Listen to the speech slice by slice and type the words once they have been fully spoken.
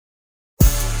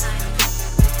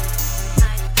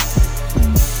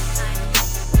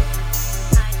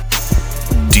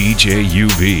DJ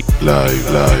UV.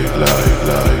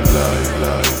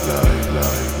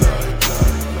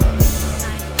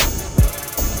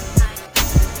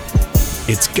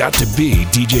 It's got to be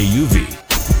DJ UV.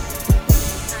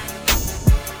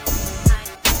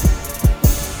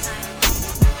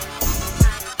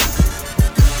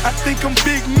 I think I'm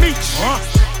Big Meech,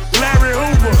 Larry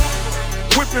Hoover,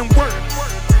 whipping work,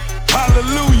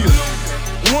 hallelujah.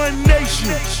 One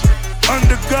nation,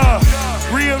 under God,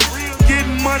 real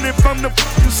getting money from the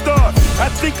fucking start. I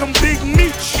think I'm Big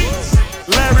Meech,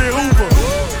 Larry Hoover,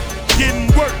 getting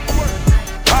work,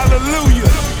 hallelujah.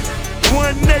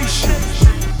 One nation,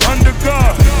 under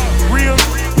God, real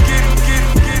getting.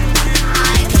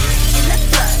 I'm in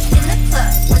the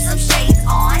club with some shades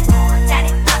on,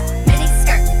 tatted up, mini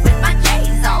skirt with my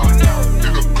J's on. In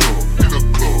the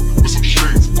club with some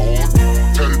shades on,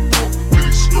 tatted up,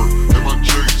 mini skirt and my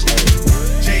J's on.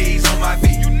 J's on my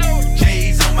feet, you know it.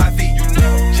 J's on my feet, you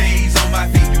know it. J's on my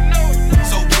feet, you know it.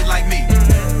 So get like me.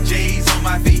 J's on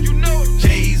my feet, you know it.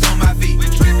 J's on my feet,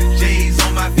 J's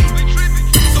on my feet.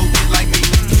 So get like me.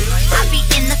 I be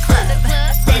in the club,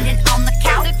 standing on the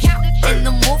couch, in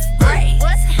the wolf gray,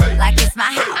 like it's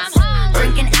my house.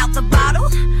 Drinking out the bottle,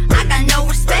 I got no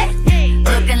respect.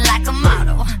 Looking like a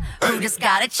model, who just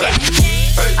got a check.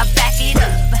 I back it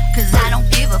up, cause I don't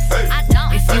give a fuck.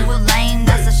 If you were lame,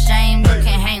 that's a shame, you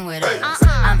can't hang with us.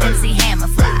 I'm MC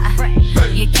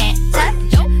Hammerfly, you can't touch.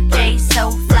 Jay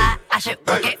so fly, I should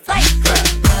work at Flight Club.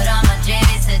 But I'm a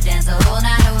Jenny to dance the whole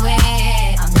night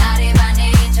away. I'm not in my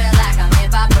nature like I'm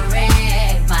hip-hop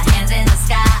parade. My hands in the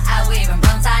sky, I wave them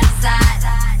from side to side.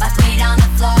 My feet on the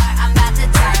floor, I'm about to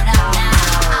turn up now.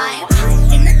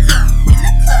 I'm in the club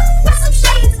with some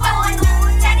shades on,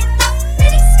 tatted up,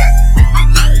 mini skirt with my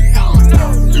J's on.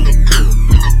 In the club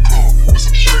with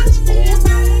some shades on,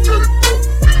 tatted up,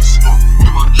 mini skirt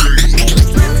and my J's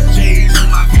on. J's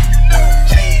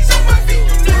on my feet,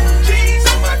 J's on my feet, J's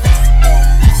on my feet.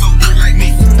 So get like me.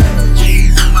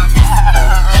 J's on my feet,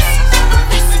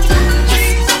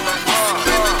 J's on my feet.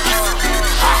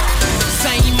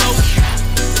 Same old,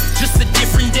 just a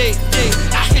different day.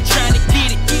 Out here trying to get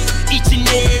it each and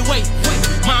every way.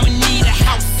 Mama need a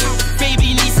house,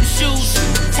 baby need some shoes.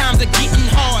 Times are getting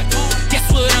hard. Guess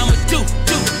what I'ma do?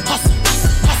 Hustle,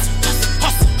 hustle,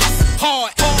 hustle,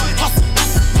 hard, hustle,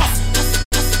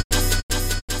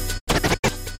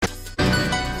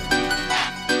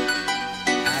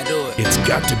 I do it. It's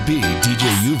got to be DJ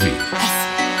UV.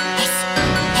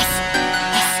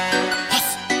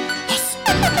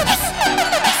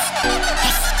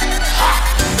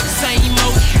 Same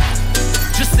old,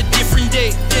 just a different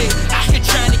day. Out here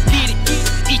trying to get it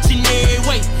each and every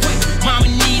way. Mama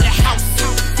need a house,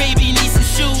 baby need some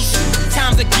shoes.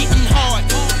 Times are getting hard.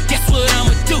 Guess what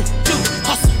I'ma do?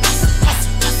 Hustle,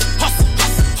 hustle, hustle,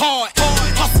 hard,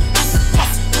 hustle,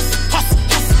 hustle, hustle,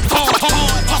 hard,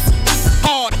 hustle,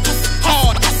 hard,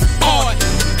 hard.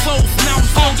 Close mouth,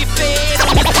 don't get fed.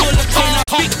 Pull up on a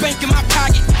big bank in my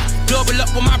pocket, double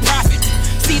up on my profit.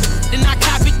 See, then I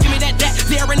cop it, give me that,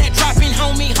 there and that dropping,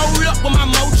 homie. Hold up with my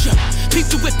mojo. Peep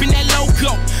the whip in that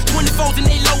logo. 24s in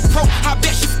they low pro. I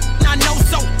bet she I know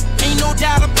so. Ain't no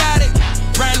doubt about it.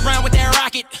 Riding around with that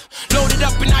rocket. Loaded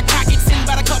up and I cock it. Send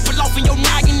about a couple off in your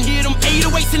noggin. Hear them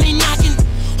 808s and they knocking.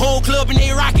 Whole club and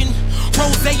they rocking.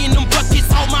 Rose in them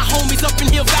buckets. All my homies up in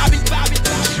here vibing.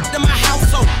 To my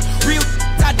household. Real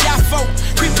I die for.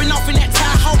 Creeping off in that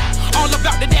Tahoe. All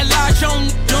about that large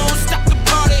on. Don't stop the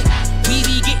party. We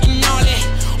be getting gnarly.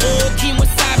 Oh, Kim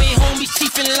Wasabi. Homies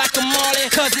chiefin' like a Marley.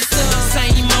 Cause it's the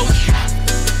same old.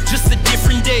 Just a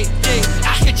different day.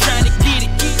 Out here trying to get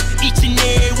it each and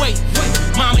every way.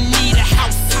 Mama need a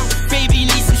house, baby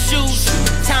need some shoes.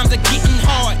 Times are getting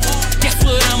hard. Guess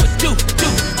what I'ma do?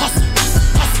 Hustle,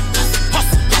 hustle,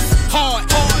 hustle, hard,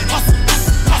 hustle,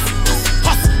 hustle,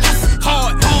 hustle,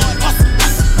 hard, hustle,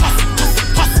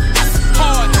 hustle,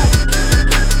 hard.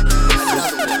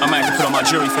 I might have to put on my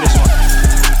jury for this one.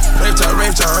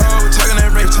 Rave talk, oh, we talking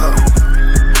that rave talk.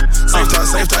 Safe talk,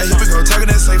 here we go, talking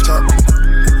that safe talk.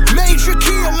 Major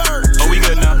key alert. Oh, we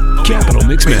good now? Capital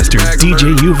Mixmaster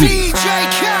DJ UV. I DJ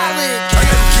Khaled.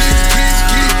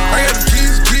 got them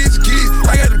keys.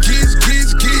 I got them keys. I got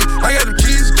them keys. I got them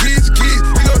keys.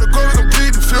 We go to court, we gon'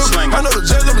 plead the fifth. I know the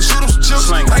judge, I'ma shoot him some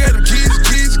chips. I got them keys.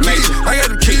 I got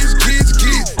them keys.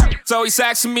 So he's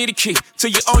asking me the key.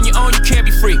 Till you own your own, you can't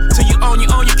be free. Till you own your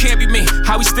own, you can't be me.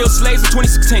 How we still slaves in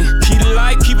 2016. Keep the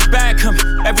light, keep it bag coming.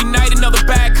 Every night another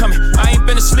bag coming. I ain't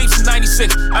been asleep since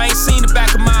 96. I ain't seen the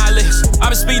back of my eyelids.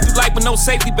 I've been speeding through life with no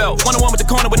safety belt. 1-on-1 with the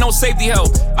corner with no safety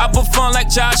help. I put fun like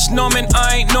Josh Norman.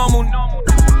 I ain't normal.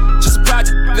 Just a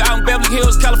project out in Beverly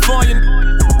Hills, California.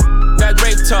 That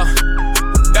rape talk.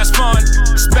 that's fun.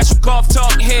 Special golf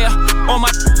talk here. All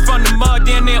my from the mud,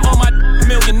 down there, all my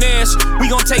millionaires. We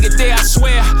gon' take it there, I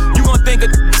swear. You gon' think a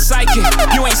psychic.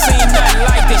 You ain't seen nothing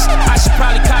like this. I should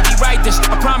probably copyright this.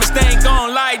 I promise they ain't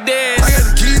gon' like this. I got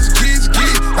the keys, keys,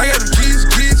 keys. I got the keys,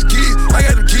 keys, keys. I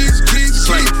got the keys, keys,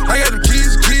 keys. I got the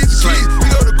keys, keys, keys. We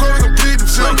go to court, we gon' plead the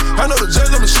film. I know the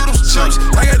judge, I'ma shoot him some chips.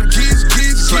 I got the keys,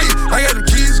 keys, keys. I got the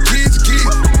keys, keys, keys.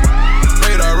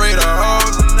 Radar, radar,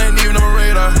 oh, ain't even on my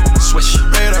radar. Swish.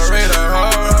 Radar, radar,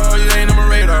 oh, you ain't on my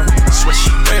radar. Swish.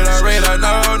 Radar, radar,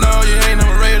 no, you ain't on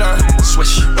my radar.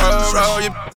 Swish. Oh, you.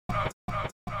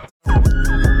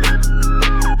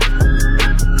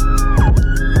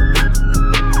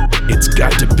 It's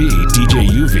got to be DJ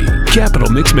UV. Capital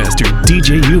Mixmaster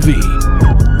DJ UV.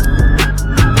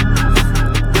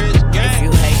 If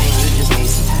you hate, then you just need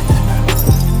some.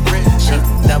 She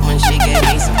up when she gave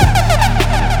me some.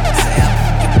 Say I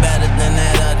you better than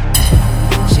that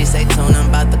other. She say tune, I'm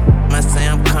about to. I say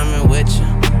I'm coming with you.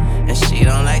 And she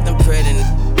don't like them pretty,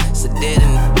 so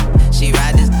didn't. She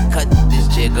ride this, cut this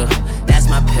jiggle. That's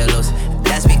my pillows.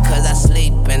 That's because I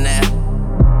sleep in that.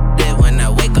 Then when I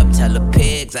wake up, tell the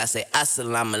pigs I say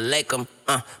assalamu alaikum.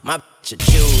 My bitch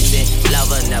choose it.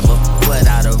 Lover never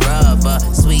without a rubber.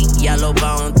 Sweet yellow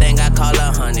bone thing I call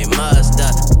her honey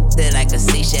mustard. Sit like a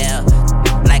seashell,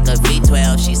 like a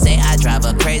V12. She say I drive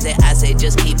her crazy. I say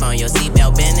just keep on your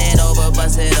seatbelt. Bend it over,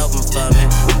 bust it open for me.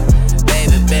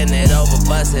 Baby, bend it over,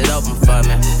 bust it open for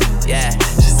me. Yeah,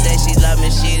 she say she love me,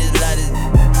 she just love it.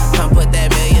 Come put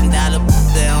that $1 million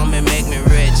on me, make me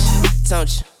rich. Don't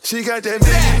you? She got that $1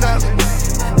 million,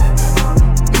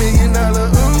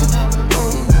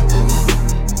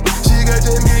 She got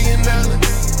that $1 million,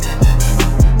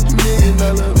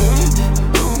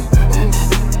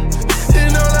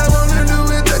 And all I wanna do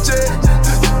is touch it,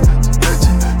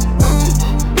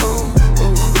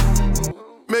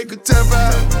 Make her tap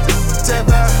out, tap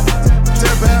out,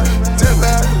 tap out, tap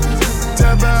out,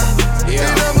 tap out. Yeah.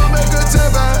 And I'ma make her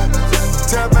tap out,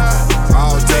 tap out,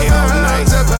 all day, all night.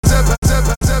 Tap out, tap out, tap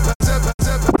out, tap out, tap out,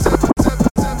 tap out, tap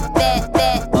out, tap out. That,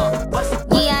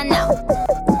 yeah, I know.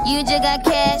 You just got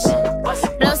cash.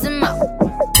 Blow some more.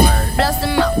 Blow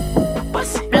some more.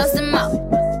 Blow some more.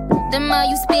 The more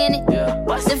you spend it,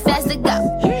 the faster go.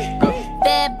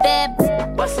 Bad, bad.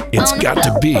 It's got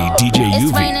to be DJ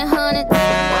It's UV. raining hundreds.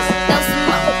 Throw some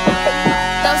more.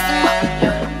 Throw some more.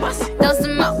 Throw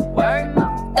some more.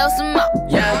 Throw some more.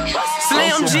 Yeah,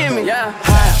 Slim Jimmy. Yeah,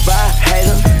 high five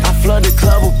hater. I flood the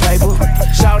club with paper.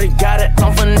 Shawty got it.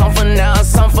 Some for now,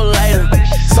 some for later.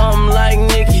 Something like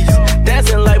Nicki's,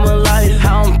 dancing like Malaya.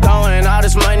 How I'm throwing all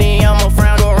this money, I'ma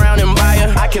frown around and buy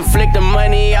her. I can flick the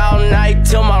money all night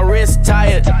till my wrist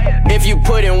tired. If you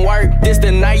put in work, this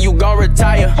the night you gon'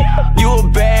 retire. You a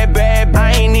bad, bad,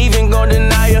 I ain't even gon'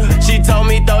 deny her. She told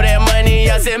me throw that money,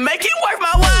 I said make it worth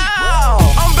my while.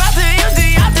 I'm about to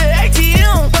empty out the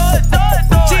ATM.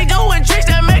 She doing tricks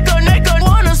that make a nigga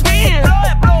wanna spin.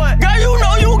 Girl, you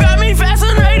know you got me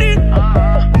fascinated.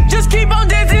 Just keep on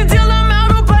dancing till I'm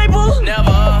out of paper.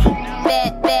 Never.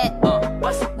 Bad, bad.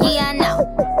 Yeah, I know.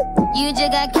 You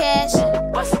just got cash.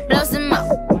 Blow some more.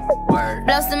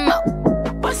 Blow some more.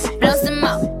 Blow some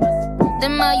more. The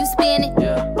more you spend it,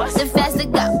 the faster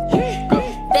go.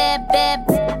 Bad, bad.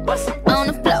 On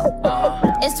the floor.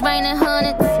 It's raining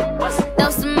hundreds. Throw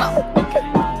some more.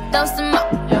 Throw some more.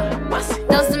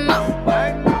 Throw some more.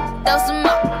 Throw some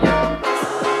more.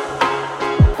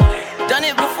 Done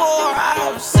it before,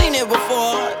 I've seen it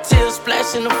before. Tears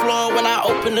splashing the floor when I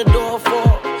open the door for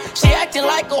her. She acting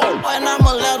like a and I'm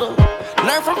a letter.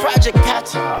 Learn from Project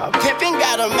Pata. Pimpin'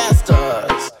 got a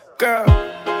master's. Girl,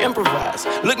 improvise.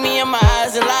 Look me in my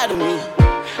eyes and lie to me.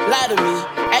 Lie to me.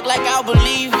 Act like I'll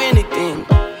believe anything.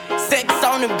 Sex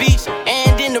on the beach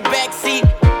and in the backseat.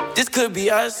 This could be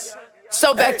us.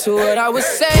 So back to what I was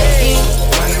saying.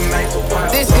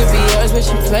 This could be us, but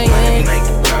you playing.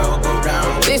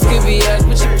 This could be us,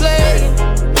 but you playing.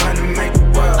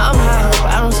 I'm high,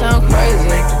 I don't sound crazy.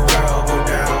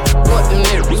 What the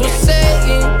lyrics was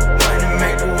saying.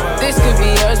 This could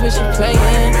be us, but you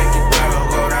playing.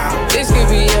 This could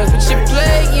be us, but you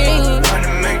playing.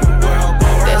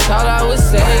 That's all I was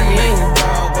saying.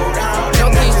 No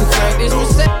keys to turn this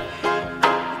was saying.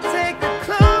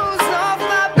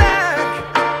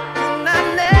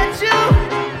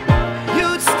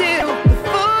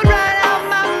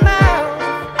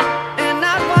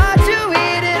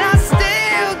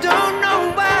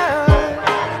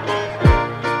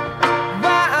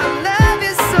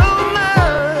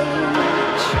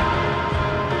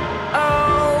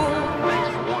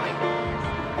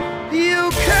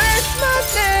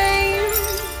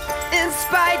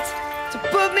 to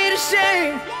put me to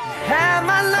shame. Have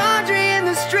my laundry in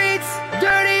the streets,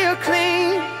 dirty or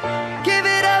clean. Give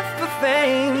it up for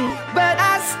fame, but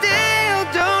I still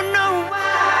don't know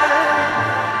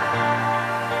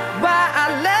why I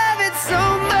love it so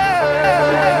much.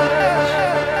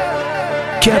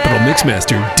 Capital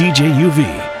Mixmaster DJ UV.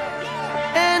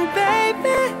 And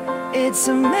baby, it's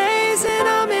amazing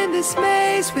I'm in this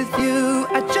maze with you.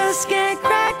 I just can't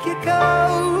crack your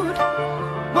code.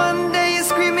 One day you're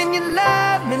screaming you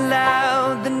love me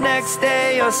loud, the next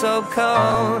day you're so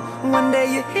cold. One day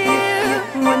you're here,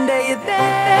 one day you're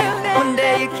there, one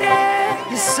day you care.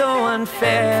 You're so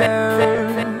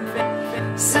unfair.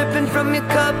 Sipping from your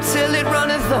cup till it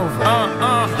runneth over.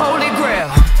 Holy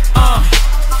grail.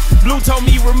 Blue told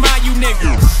me remind you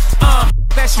niggas.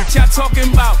 That shit y'all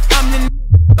talking about. I'm the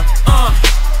nigga.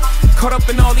 Caught up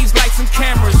in all these lights and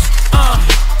cameras.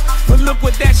 But look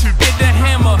what that shit did to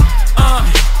Hammer.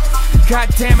 God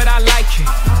damn it, I like it.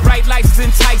 Bright lights is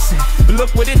enticing. But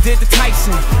look what it did to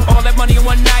Tyson. All that money in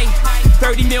one night,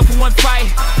 30 mil for one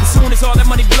fight. As soon as all that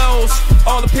money blows,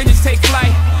 all opinions take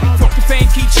flight. Fuck the fame,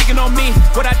 keep cheating on me.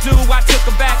 What I do, I took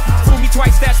her back. Fool me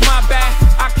twice, that's my bad.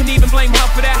 I can even blame her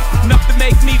for that. Enough to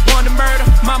make me want to murder.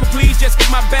 Mama, please just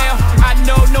get my bail. I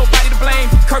know nobody to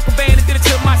blame. Kurt Cobain did it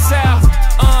to myself.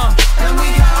 And we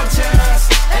all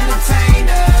just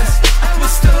entertainers. And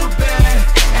we're stupid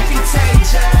and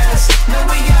contagious. No,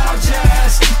 we all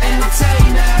just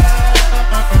entertainers.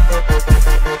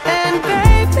 And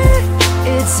baby,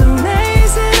 it's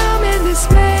amazing I'm in this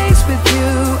maze with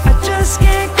you. I just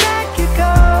can't crack your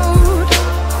code.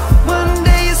 One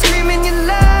day you're screaming you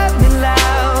love me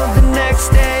loud, the next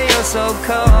day you're so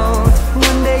cold.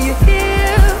 One day you're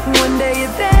here, one day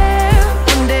you're there,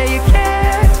 one day you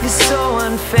care. You're so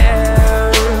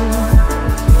unfair.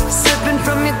 Sipping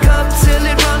from your cup till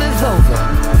it runneth over.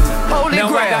 Holy now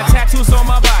grail. I got tattoos on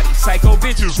my body, psycho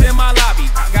bitches in my lobby.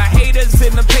 I got haters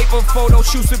in the paper, photo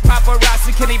shoots with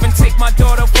paparazzi. Can't even take my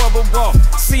daughter for a walk.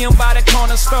 See him by the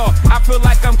corner store. I feel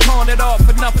like I'm calling it off.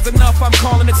 Enough is enough, I'm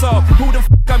calling it off. Who the f***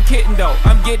 I'm kidding though?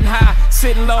 I'm getting high,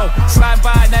 sitting low, slide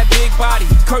by in that big body.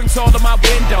 Curtains all in my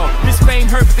window. This fame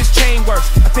hurt, but this chain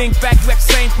works. I think back, you act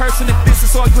the same person. If this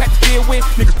is all you have to deal with,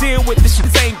 nigga, deal with this shit.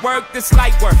 This ain't work, this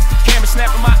light work. Camera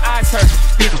snapping, my eyes hurt.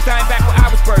 Nigga, dying back where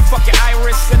I was birthed. Fuck your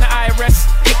iris and the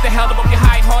IRS. Get the hell up your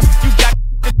high horse. You got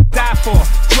to die for.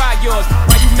 Try yours.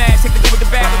 Why you mad? Take the good with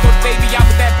the bad. But go baby out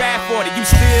with that bad for it. You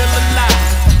still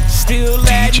alive. Still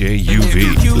DJ UV.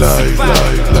 Live.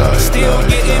 Still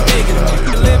getting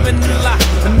bigger. Living a lot.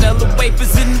 Vanilla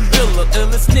wafers in the villa.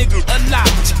 Illest nigga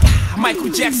alive. Michael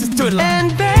Jackson's Thriller.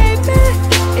 And baby,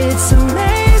 it's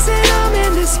amazing I'm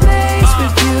in this maze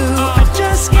with you. I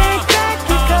just can't crack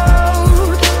your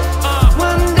code.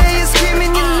 One day you're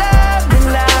screaming you love me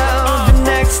loud, the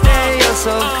next day you're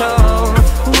so cold.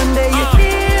 One day you're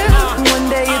here, one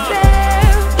day you're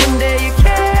there, one day you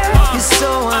care. You're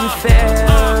so unfair.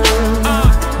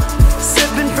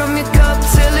 Sipping from your cup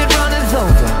till it runneth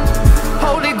over.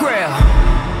 Holy grail.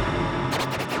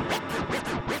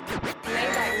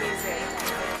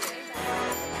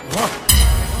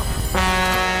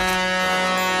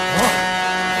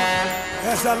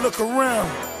 As I look around,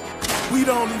 we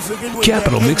don't even with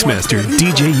Capital that Mixmaster A1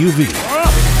 DJ UV.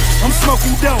 I'm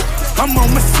smoking dope, I'm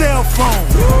on my cell phone.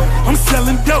 I'm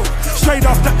selling dope, straight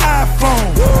off the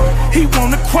iPhone. He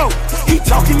want a quote, he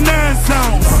talking 9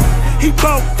 zones. He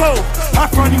bought 4, I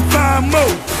front him 5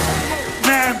 more.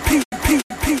 9 P.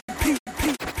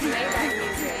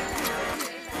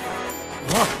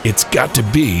 It's got to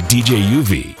be DJ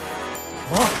UV.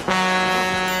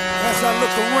 As I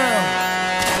look around,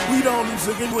 we don't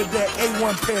even with that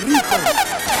A1 Perico.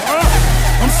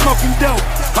 I'm smoking dope,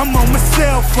 I'm on my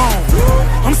cell phone.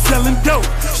 I'm selling dope,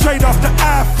 straight off the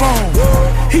iPhone.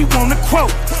 He want a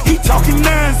quote, he talking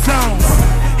 9 zones.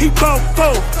 He bought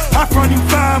 4, I front him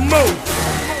 5 more.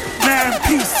 9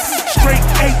 piece, straight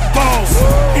 8 balls.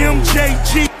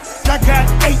 MJG, I got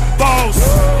 8 balls.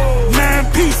 9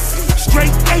 piece,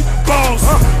 straight 8 balls.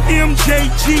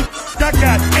 MJG, I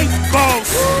got 8 balls.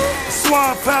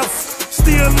 Suave House,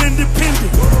 still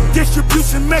independent.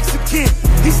 Distribution Mexican,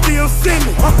 he still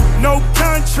sending. No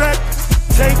contract,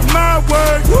 take my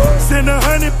word. Send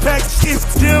 100 packs, it's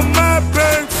still my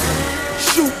bird.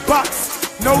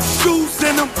 Shoebox, no shoes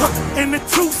in them. In the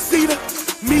 2-seater,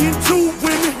 me and 2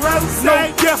 women.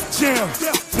 No Def Jam,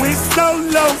 went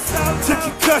solo. Took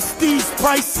your custody's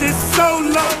prices so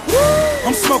low.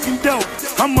 I'm smoking dope,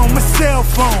 I'm on my cell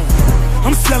phone.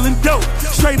 I'm selling dope,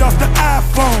 straight off the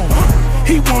iPhone.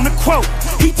 He want a quote,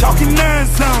 he talking 9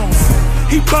 zones.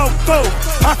 He bought 4,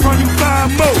 I front him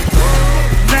 5 more.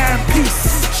 9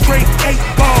 piece, straight 8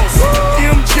 balls.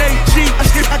 MJG,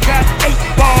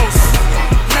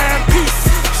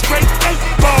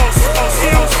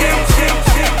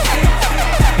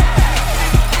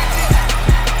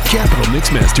 Capital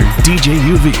Mixmaster DJ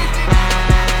UV.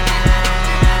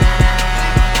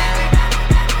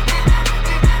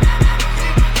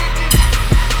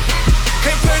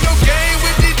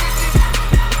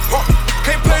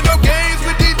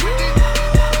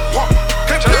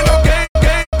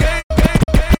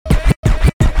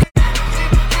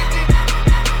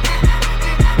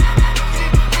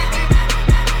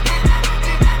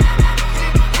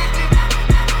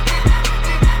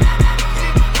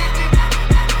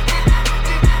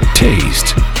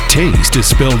 Taste is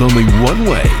spelled only one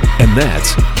way, and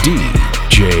that's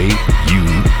DJUV.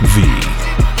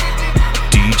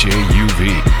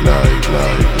 DJUV. Live.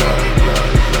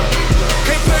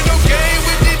 Can't play no game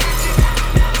with it.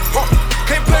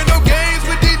 Can't play no games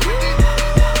with it.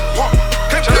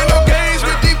 Can't play no games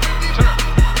with it.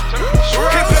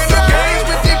 Can't play no games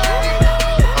with it.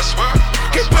 I swear.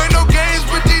 Can't play no games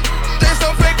with it. They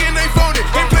so fake and they phony.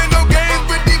 Can't play no games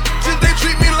with it. Since they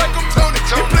treat me like I'm Tony.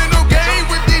 Can't play no game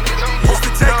with it. What's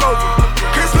the takeover?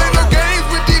 Can't play no games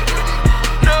with it.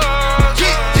 No.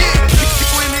 Yeah.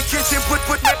 People in the kitchen put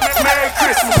Merry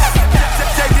Christmas.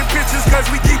 Taking pictures cause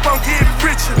we keep on getting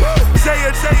richer. Say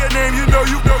a name, you know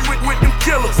with them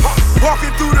killers.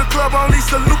 Walking through the club, only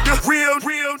salute the real.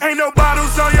 Ain't no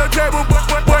bottles on your table,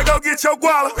 but boy, go get your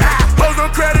guala. Hoes on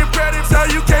credit, so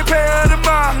you can't pay her the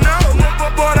mile. No,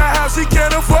 bought a house, she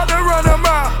can't afford to run a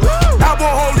mile. I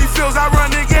bought holy feels, I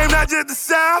run the game, not just the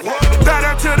south. Bow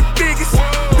down to the biggest,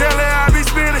 daily I be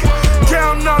spinning.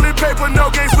 Counting all the paper, no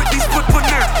games with these put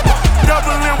now.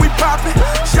 Doubling, we popping,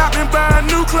 shopping, buying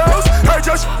new clothes. Heard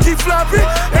your keep flopping,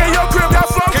 and your crib got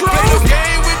four Can't play no clothes.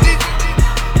 game with it.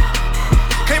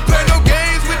 Can't play no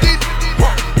games with it.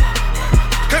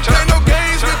 Can't play no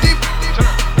games with it.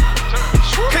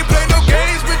 Can't play no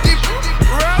games with it.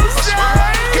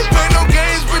 Can't play no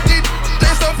games with it.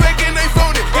 They so fake and they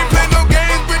phony. Can't play no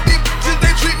games with it. Since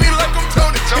they treat me like I'm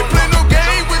Tony. Can't play no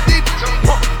game with it.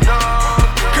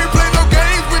 Can't play no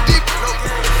games with it.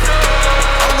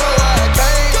 I know I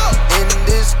came in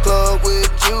this club with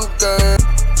you, girl.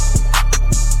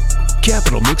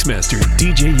 Capital Mixmaster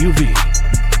DJ UV.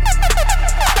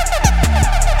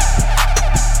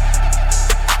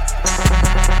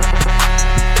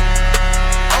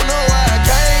 Don't know why I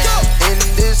came in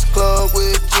this club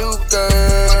with you, girl.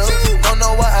 Don't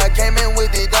know why I came in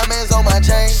with the diamonds on my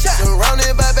chain.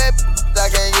 Surrounded by bad, I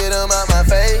can't get them out my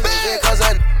face. Is it cause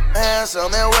I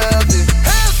handsome and wealthy?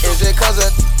 Is it cause I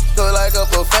look like a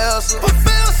professor?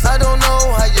 I don't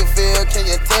know how you feel, can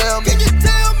you tell me?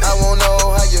 I won't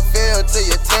know how you feel till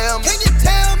you tell me.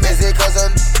 Is it cause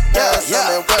I'm handsome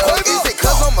and wealthy? Is it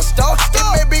cause I'm a star? It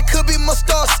maybe could be my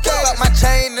star scale. Like my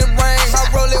chain and ring, my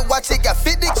Rolex watch, it got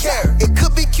 50 carat. It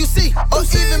could be QC, or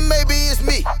even maybe it's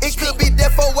me. It could be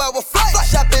that 4-hour flight,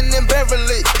 shopping in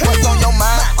Beverly. What's on your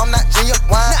mind? I'm not genuine.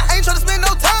 I ain't tryna spend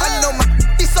no time. I know my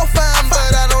she's so fine,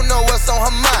 but I don't know what's on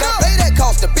her mind. Pay that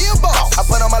cost to be a boss. I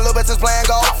put on my little bitches playing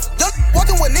golf.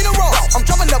 Walking with Nina Ross. I'm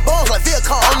dropping the bombs like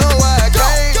Viacom. I don't know why I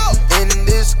came in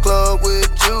this club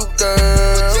with you, girl.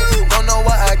 Don't know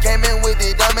why I came in with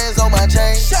the diamonds on my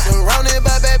chain. Surrounded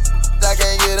by bad, I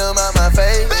can't get them out my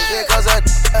face. Is it cause I'm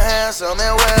handsome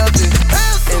and wealthy?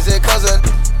 Is it cause I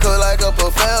look like a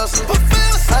professor?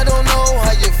 I don't know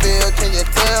how you feel, can you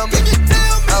tell me?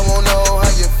 I won't know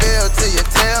how you feel till you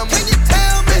tell me.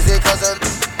 Is it cause I'm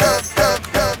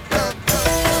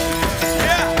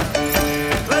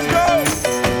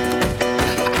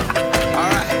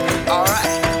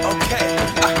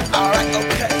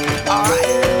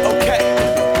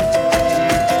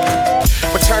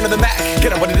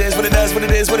Get up what it is, what it does, what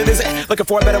it is, what it isn't. Looking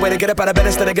for a better way to get up out of bed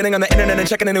instead of getting on the internet and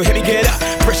checking a new hit. Me get up,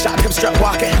 first shot, hip strut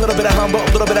walking. A little bit of humble,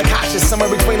 a little bit of cautious. Somewhere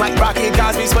between like Rocky and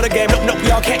Cosby's for the game. Nope,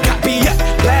 y'all can't copy yet.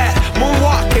 Glad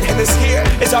moonwalking, and this here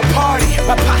is our party.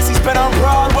 My posse's been on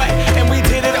Broadway, and we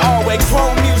did it all way.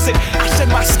 Grown music, I shed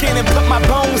my skin and put my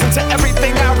bones into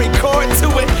everything I record to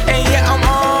it. And yeah, I'm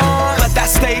on. Let that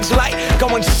stage light go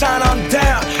and shine on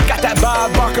down. Got that Bob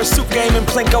Barker suit game and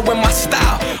Plinko in my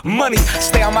style. Money,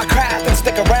 stay on my craft and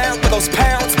stick around for those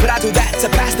pounds. But I do that to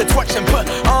pass the torch and put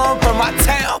on for my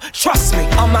town. Trust me,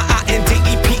 on my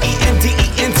INDEPENDENT.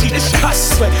 This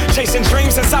hustling, chasing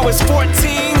dreams since I was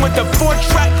 14 with the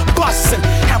 4-track bustin'.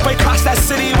 Halfway across that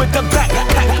city with the back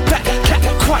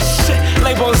question.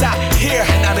 Labels out here,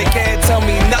 now they can't tell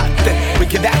me nothing. We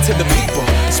give that to the people,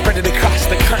 spread it across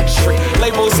the country.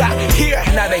 Labels out here,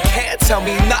 now they can't tell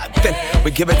me nothing.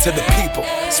 We give it to the people,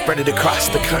 spread it across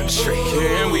the country.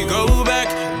 Here we go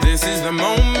back, this is the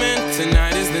moment.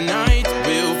 Tonight is the night,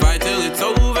 we'll fight till it's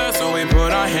over. So we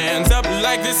put our hands up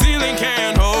like the ceiling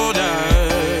can't hold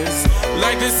us.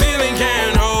 Like the ceiling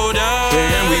can't hold us.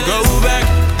 Here we go back,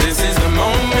 this is the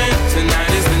moment.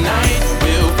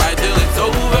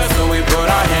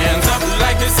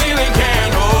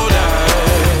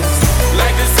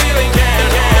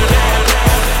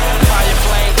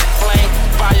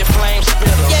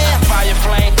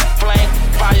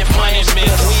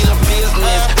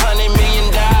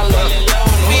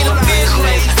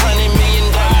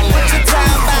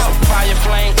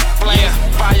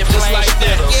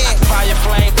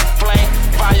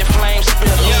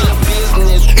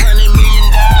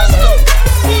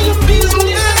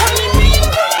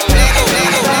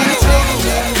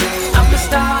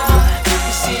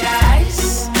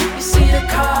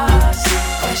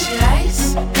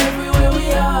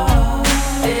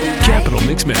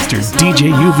 DJ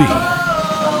UV.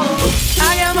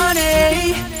 I got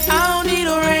money, I don't need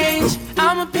a range.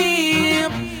 I'm a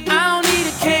pimp, I don't need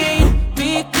a cane.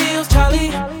 Big deals,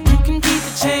 Charlie, you can keep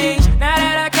the change. Now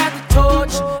that I got the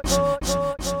torch,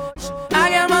 I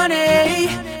got money,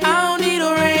 I don't need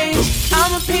a range.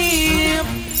 I'm a pimp,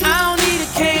 I don't need a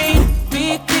cane.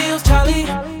 Big deals, Charlie,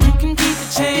 you can keep the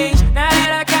change. Now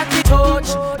that I got the torch,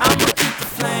 I'ma keep the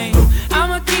flame.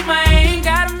 I'ma keep my aim,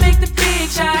 gotta make the big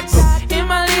shots. In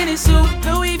my linen suit,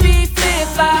 Louis V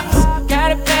flip-flops.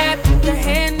 Got it bad, the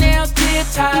hand nails tip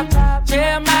top.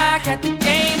 Jeremiah got the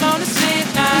game on the slip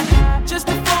knot. Just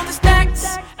to fold the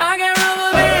stacks, I got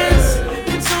rubber bands.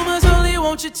 Consumers only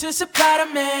want you to supply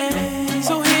the man.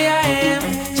 So here I am,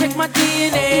 check my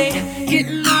DNA.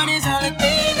 Getting on is all the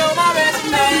thing on my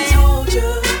resume. I told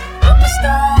you, I'm a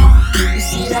star. You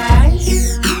see the ice,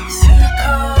 you see the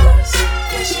cars,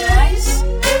 flashing lights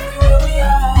everywhere we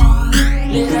are.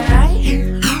 Live the night,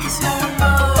 it's no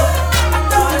more. I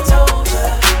thought I told you,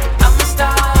 I'm a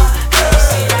star. You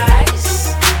see the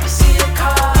ice, you see the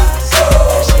cars,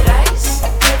 flashing lights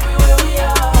everywhere we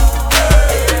are.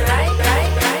 Live the night,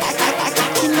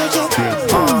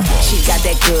 She got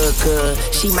that good.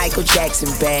 She Michael Jackson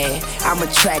bad. I'm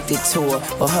attracted to her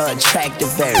for her attractive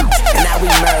very. And now we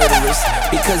murderers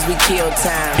because we kill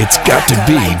time. It's got to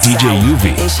be DJ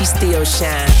UV. And she still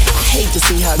shine. I hate to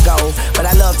see her go, but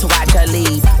I love to watch her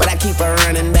leave. But I keep her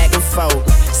running back and forth.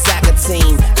 Soccer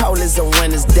team, cold as a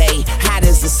winter's day, hot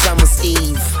as a summer's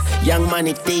eve. Young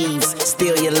money thieves,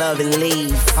 steal your love and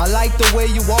leave. I like the way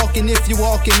you walking if you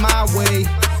walking my way.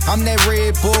 I'm that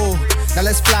Red Bull, now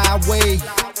let's fly away.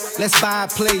 Let's buy a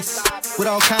place with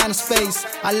all kind of space.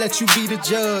 I let you be the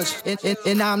judge,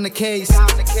 and I'm the case.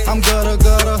 I'm gutter,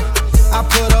 I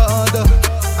put her under.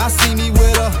 I see me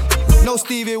with her, no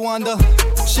Stevie Wonder.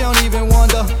 She don't even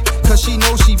wonder, cause she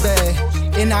knows she bad.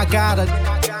 And I got a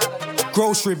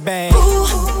grocery bag.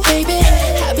 Ooh, baby,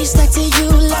 I be stuck to you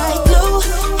like glue.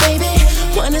 Baby,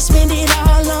 wanna spend it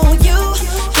all on you.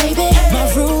 Baby,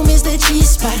 my room is the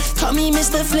G-spot. Call me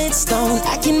Mr. Flintstone.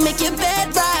 I can make your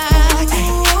bed rock. I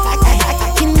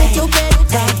can make your bed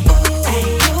rock.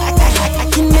 I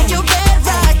can make your bed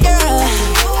rock, girl.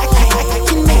 I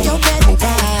can make your bed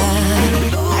rock.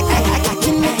 I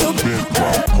can make your bed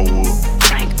rock. Hold up,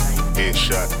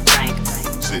 headshot,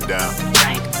 sit down,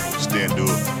 stand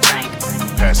up,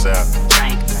 pass out,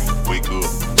 wake up,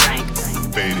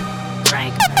 fade it.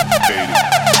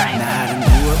 Now I done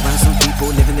grew up around some people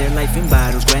living their life in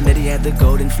bottles. Granddaddy had the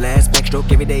golden flask,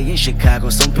 backstroke every day in Chicago.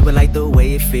 Some people like the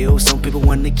way it feels, some people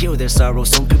want to kill their sorrow.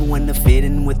 Some people want to fit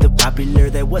in with the popular,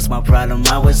 that was my problem.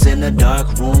 I was in a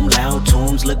dark room, loud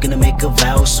tunes, looking to make a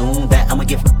vow soon that I'ma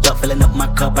get up, filling up my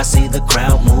cup. I see the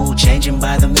crowd mood changing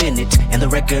by the minute, and the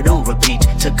record on repeat.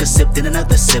 Took a sip, then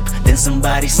another sip, then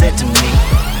somebody said to me,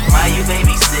 why you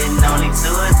babysitting? Only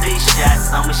 2 or 3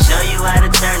 shots. I'ma show you how to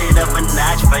turn it up a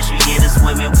notch. First you get a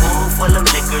swimming pool full of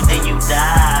liquor, then you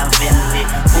dive in it.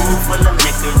 Pool full of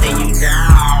liquor, then you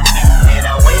dive in it.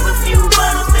 I wave a few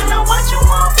bottles, then I watch you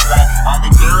all fly. All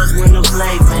the girls wanna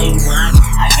play, they watch.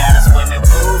 I got a swimming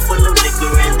pool full of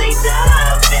liquor and they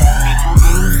dive in it.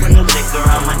 Pool full of liquor,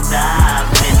 I'ma dive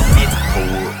in it.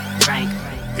 Hold up, Frank,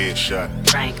 headshot,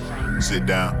 Frank, sit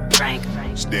down, Frank,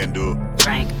 stand up,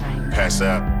 Frank, pass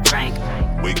out, Frank,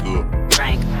 wake up,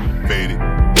 Frank, fade it,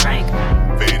 Frank.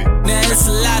 Now it's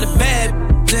a lot of bad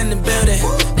in the building,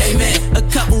 amen. A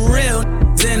couple real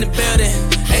in the building,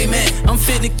 amen. I'm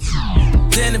 50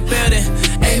 in the building,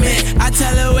 amen. I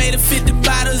tell her wait to 50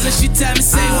 bottles and she tell me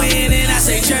say when, and I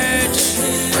say church.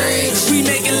 We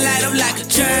make it light up like a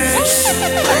church.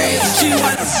 She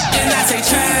want and I say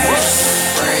church.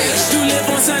 You live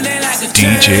on Sunday like a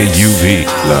church. DJ UV.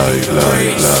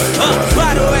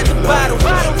 Bottle at the bottle,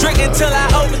 drinking till I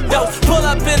overdose. Pull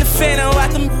up in the Phantom,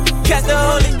 watch them catch the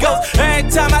Holy Ghost. Every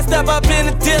time I step up in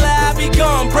the dealer, I be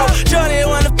going broke. Johnny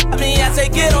wanna f me, I say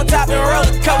get on top and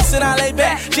roller coaster. And I lay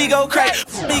back, she go crazy.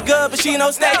 Be good, but she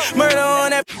no stay. Murder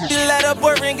on that, she let her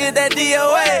boyfriend get that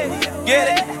DOA.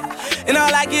 Get it? And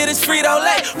all I get is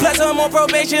Frito-Lay. Plus I'm on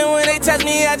probation, when they test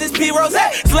me, I just pee rose.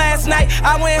 Last night,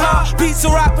 I went hard, pizza,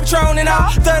 rock, Patron and all.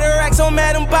 30 racks on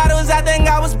Madam Bottles, I think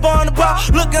I was born to ball.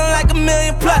 Looking like $1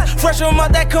 million plus, fresh from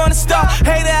out that corner store.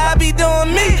 Hater, I be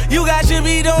doing me, you guys should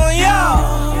be doing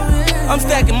y'all. I'm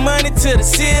stacking money to the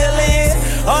ceiling.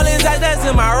 All these ice that's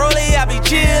in my rollie, I be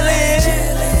chillin'.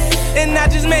 And I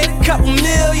just made a couple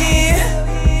million,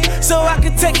 so I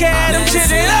could take care of them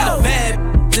children. Bad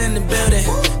in the building,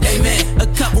 amen. A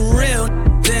couple real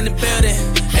in the building.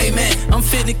 Amen. I'm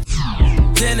fitting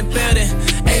in the building.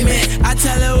 Amen. I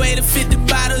tell her way to 50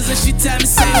 bottles and she tell me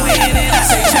say when and I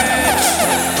say church.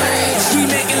 We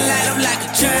make it light up like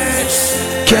a church.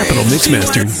 Capital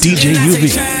Mixmaster DJ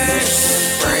UV.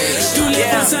 Do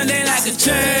live on Sunday like a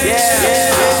church.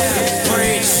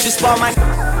 Just for my.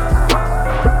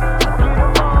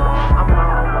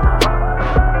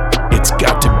 It's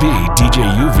got to be DJ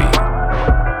UV.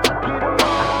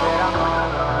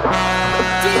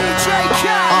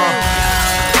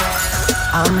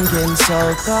 I'm getting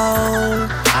so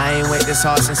cold. I ain't wait this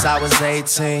hard since I was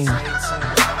 18.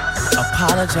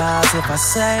 Apologize if I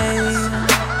say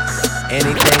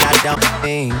anything I don't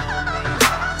mean.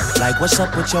 Like, what's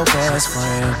up with your best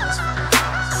friend?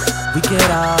 We could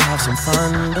all have some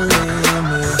fun, believe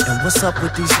me. And what's up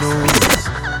with these news?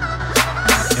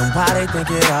 And why they think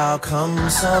it all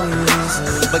comes so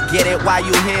easy? But get it while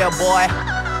you here, boy.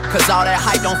 Cause all that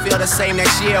hype don't feel the same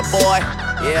next year, boy.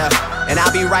 Yeah. And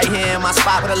I'll be right here in my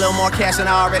spot with a little more cash than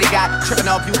I already got. Tripping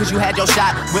off you cause you had your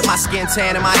shot. With my skin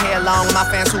tan and my hair long. And my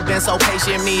fans who've been so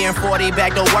patient. Me and 40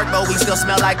 back to work, but we still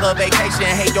smell like a vacation.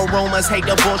 Hate the rumors, hate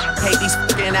the bullshit, hate these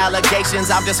fucking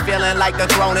allegations. I'm just feeling like the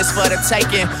throne is for the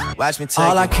taking. Watch me take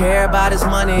all I care about is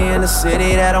money in the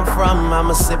city that I'm from.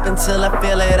 I'ma sip until I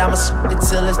feel it, I'ma sip it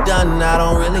till it's done. I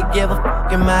don't really give a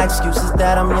fuck, and my excuse is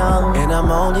that I'm young. And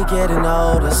I'm only getting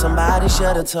older, somebody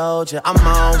should've told you I'm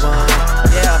on one,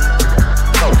 yeah.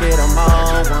 Go get 'em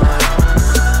on one.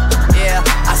 Yeah,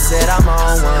 I said I'm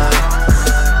on one.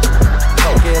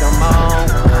 Go get 'em on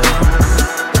one.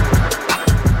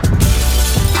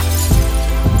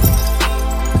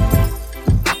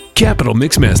 Capital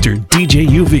Mixmaster DJ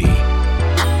UV.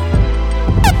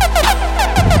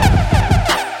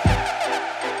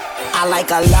 I like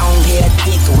a long hair,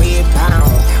 thick red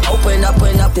pound. Open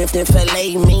up if they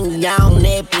fillet me down,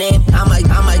 nip. I'ma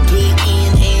get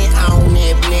in and on,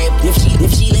 nip. If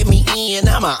she let me in,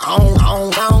 I'ma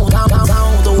on.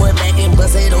 Throw it back and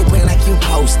bust it open like you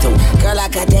supposed to. Girl, I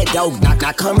got that dope. Now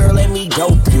come here, let me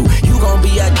dope you. You gon'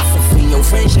 be a different fiend. Your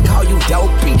friends should call you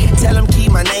dopey. Tell them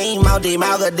keep my name out their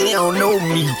mouth, cause they don't know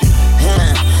me.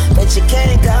 But you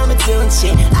can't call me to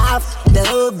shit. I f the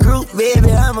whole group,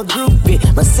 baby, I'm a groupie.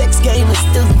 My sex game is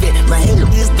stupid. My head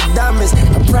is the dumbest.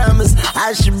 I promise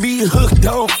I should be hooked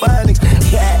on phonics.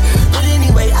 Yeah. But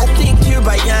anyway, I think you're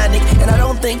bionic. And I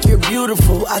don't think you're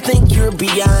beautiful. I think you're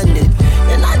beyond it.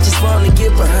 And I just wanna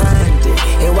get behind it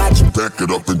and watch you back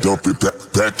it up and dump it,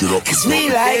 back it up. Cause we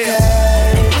like her,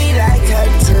 and we like her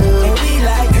too. And we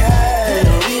like her, and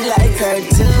we like her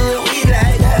too. We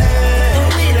like her,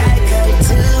 and we like her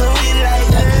too. We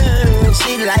like her, and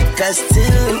she like us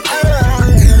too.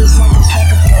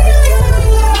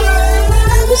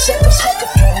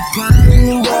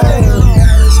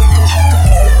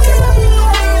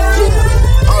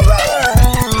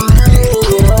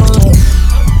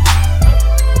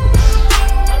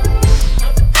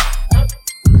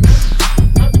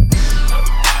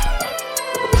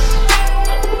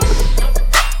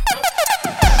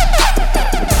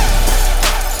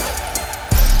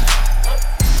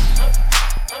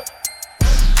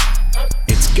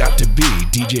 It's got to be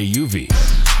DJ UV.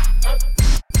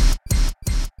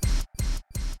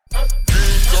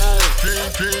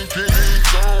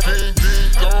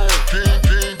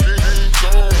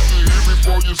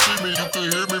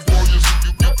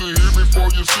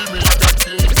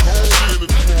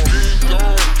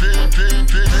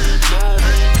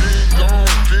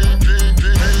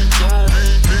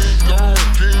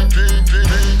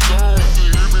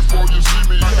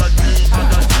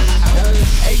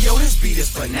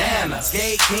 Bananas,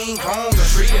 gay King Kong a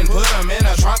tree and put them in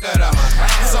a trunk of the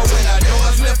Macan. So when the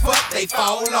doors lift up, they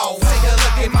fall off. Take a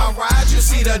look at my ride, you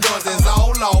see the doors is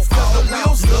all off. Cause the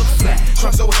wheels look flat,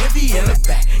 trunk so heavy in the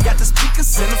back. Got the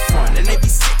speakers in the front and they be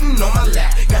sitting on my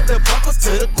lap. Got the bumpers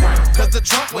to the ground, cause the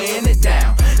trunk weighing it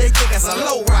down. They think it's a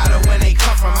low rider when they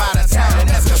come from out of town. And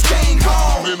that's cause King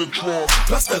Kong in the trunk,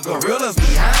 plus the gorillas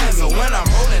behind me. When I'm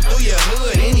rolling through your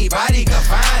hood, anybody can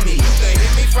find me. You can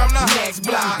hit me from the next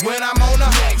block when I'm on the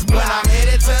next block. When I'm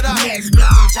headed to the next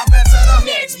block, jump into the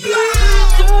next block.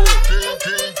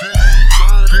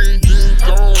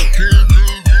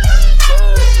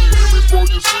 Before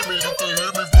you see me, you can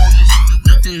hear me.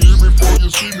 You can hear me before you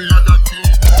see me. I got King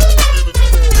Kong in the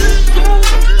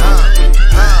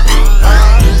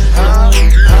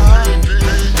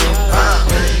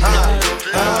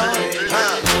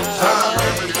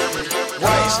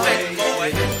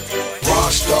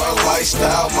Rockstar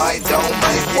lifestyle, might don't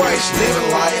make waste. Living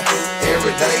life,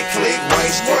 everyday click,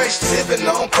 waste. Sipping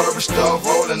on purpose stuff,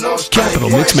 rolling on Capital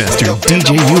Mixmaster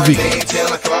DJ UV.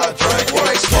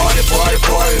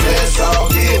 Party, let's all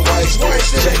get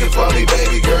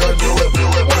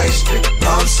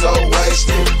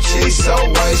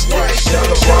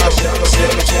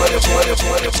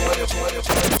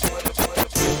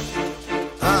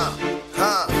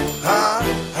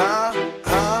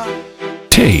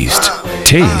Taste.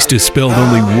 Taste is spelled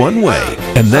only one way,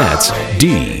 and that's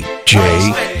D-J-U-V.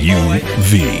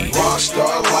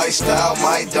 Rockstar lifestyle,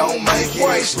 might don't make it.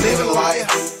 Living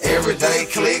life, everyday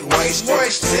click, waste.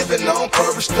 Sipping on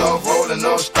purpose stuff, rolling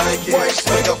up stanky.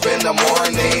 Wake up in the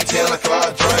morning, 10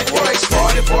 o'clock, drink.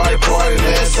 Party,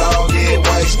 let's all get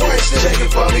wasted. Shake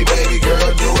it for me, baby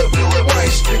girl, do it,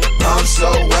 wasted. I'm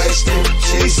so wasted,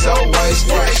 she's so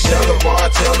wasted. Tell the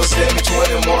bartender, send me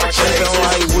 20 more checks. Shaking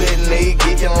like Whitney,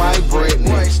 geeking like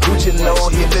Britney. Gucci no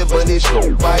hippie, but it's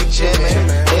bike Jimmy.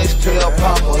 S-Pill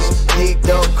poppers, geeked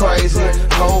up crazy.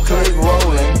 Whole clique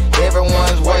rolling,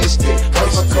 everyone's wasted.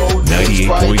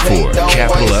 98.4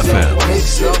 Capital FM.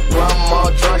 Mix up grandma,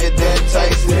 drunk it, then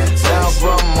taste it. Now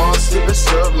grandma, sipping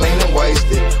syrup, leaning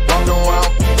wasted. Walking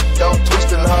around, don't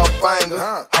twisting her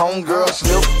finger. Homegirl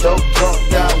slipped up, drunk,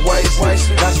 got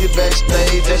wasted. Now she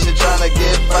backstage, and she tryna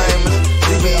get famous.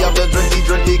 Leave me up the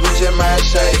drinky, Gucci man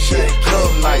shake.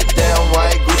 Club night, damn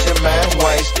right, Gucci man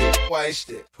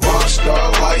wasted.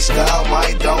 Rockstar lifestyle,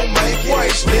 might don't make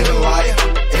it. Living life,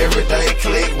 everyday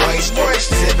click, wasted.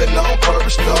 Sipping on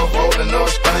purpose stuff, rolling up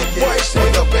stanky.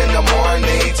 Wake up in the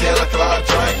morning, 10 o'clock,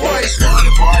 drink. Party,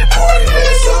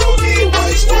 let's all get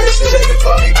wasted. Shake it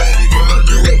for me, baby girl,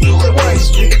 do it,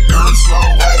 wasted. I'm so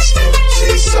wasted,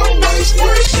 she's so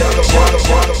wasted. Shut up, run.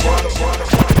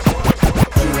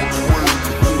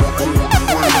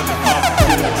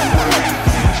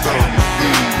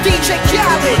 DJ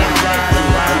Khaled.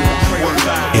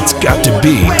 It's got to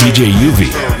be DJ UV.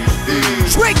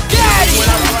 Trick Daddy.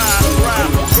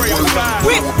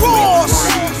 Rick Ross.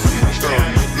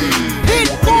 Hit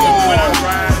Ball.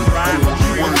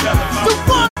 The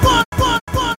one.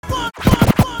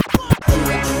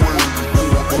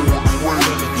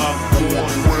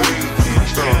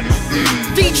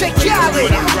 DJ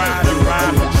Khaled.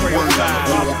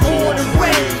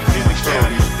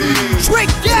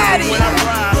 Trick Daddy.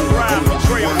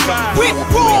 Rick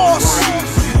Ross.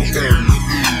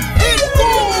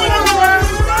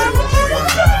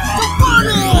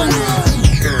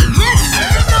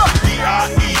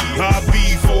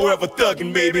 Forever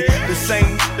thuggin', baby. The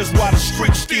same, that's why the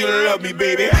streets still love me,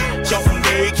 baby. Jump from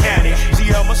Dade County.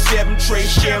 See how my 7 tray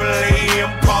Chevrolet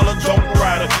Impala don't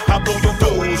ride it. I blow your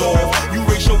doors off. You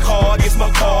race your car against my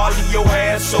car. Leave your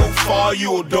ass so far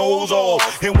you'll doze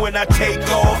off. And when I take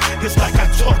off, it's like I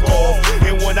took off.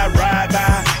 And when I ride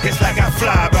by, it's like I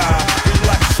fly by. It's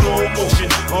like slow motion,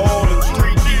 all in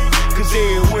 3D. Cause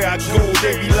everywhere I go,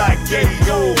 they be like, there you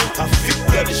go. I fit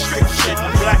the description,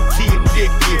 black tea and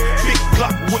dicky. Big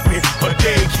clock with me, a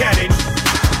day cannon.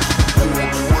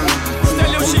 That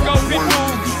little shit go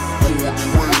Pitbull.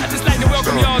 I just like to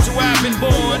welcome y'all to where I've been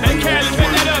born. Hey, Cali,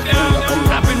 turn that up, y'all.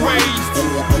 I've been raised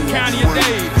county of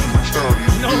Dade.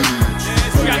 You know,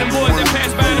 we got them boys that pass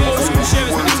by in the old school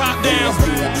Chevys with the top down.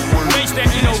 Bass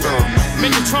that, you know,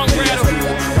 make the trunk rattle,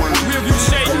 rear view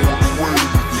shake.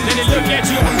 Then they look at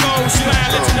you and go,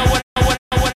 smile, let you know what.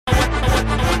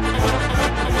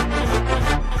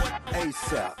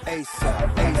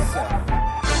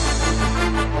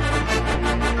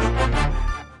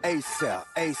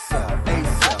 ASAP.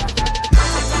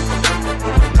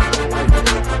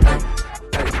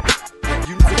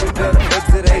 You better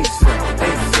exit ASAP.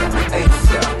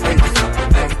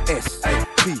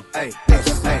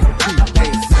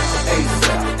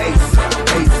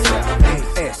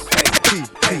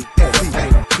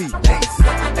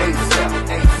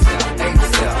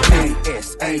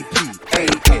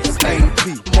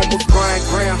 Mama's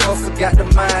grind, hustle, got the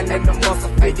mind and the muscle,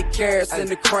 50 carats in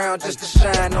the crown just to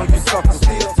shine on you suckers.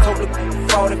 Still totally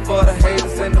falling for the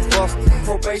haters and the busters.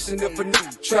 Probation if a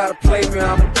nigga try to play me,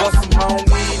 I'ma bust him. I don't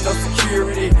need no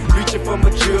security, reaching for my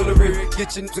jewelry.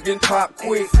 Get your nigga pop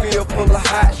quick, feel full of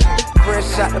hot shit.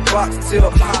 Fresh out the box till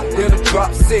hot, then a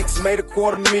drop 6. Made a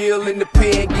 $250,000 in the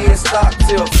pen, getting stock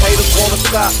till. Haters wanna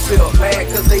stop till, mad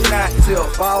cause they not till.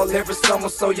 Ball every summer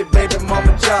so your baby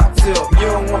mama job till. You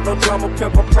don't want no drama,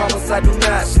 pimp, I promise I do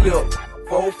not slip.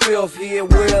 4/5 here,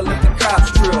 well, let the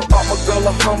cops drill. I'ma go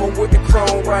a Hummer with the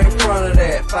chrome right in front of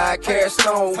that. 5 carat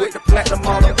stone with the platinum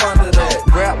all up under that.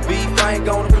 Rap beef, I ain't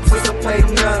gonna participate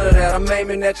in none of that. I'm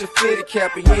aiming at your fitted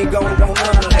cap and you ain't gonna want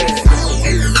none of that.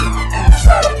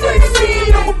 Try to play the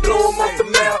scene, I'ma blow 'em off the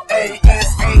mouth.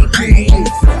 ASAP.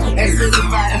 Ask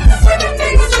anybody who's running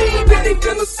AG, but they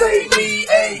gonna say me.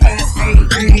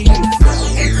 ASAP.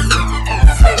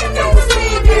 Hanging on the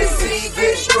scene, get C,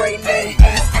 get straight name.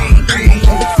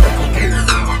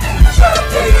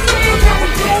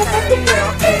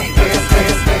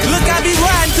 Look, I be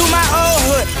riding through my old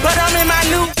hood, but I'm in my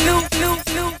new.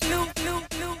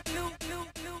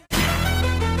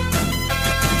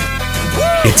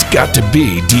 It's got to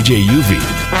be DJ UV.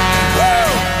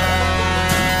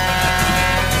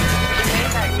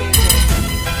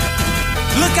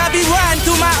 Look, I be riding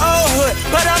through my old hood,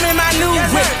 but I'm in my new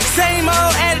whip. Same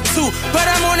old attitude, but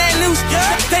I'm on that new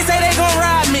shit. They say they gon'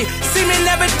 ride me, see me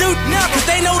never do, cause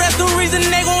they know that's the reason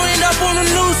they gon' end up on the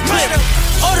news clip.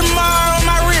 Audemars on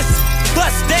my wrist,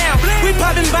 bust down. We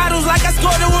popping bottles like I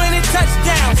scored a winning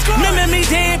touchdown. Remember me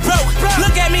dead broke,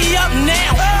 look at me up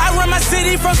now. I run my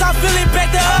city from South Philly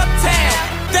back to Uptown.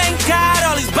 Thank God,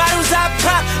 all these bottles I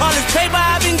pop, all this paper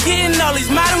I've been getting, all these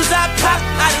models I pop.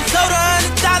 I done sold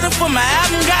 100,000 for my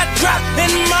album got dropped. And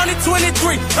I'm only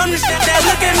 23, I'm the shit that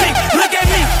look at me,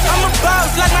 I'm a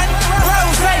boss like my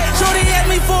Rose. Shorty asked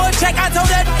me for a check, I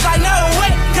told that like no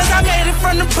way, cause I made it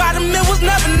from the bottom, it was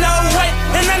never no way.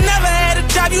 And I never had a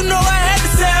job, you know I had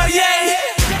to sell, yeah.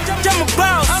 I'm a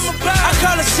boss, I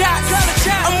call the shots.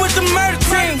 I'm with the murder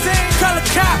team, call the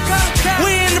cops.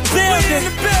 We in the building,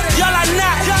 y'all are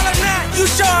not. You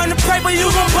showing the paper, you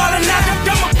gon' ball or not.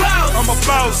 I'm a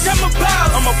boss, I'm a boss,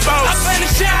 I play the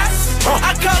shots,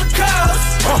 I call the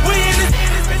cops. We in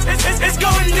this, it's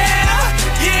going down.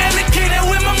 Yeah, in the kingdom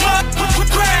with my motherfucking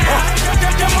crown.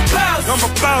 I'm a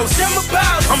boss, I'm a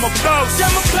boss, I'm a boss,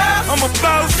 I'm a boss, I'm a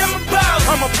boss, I'm a boss,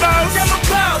 I'm a boss, I'm a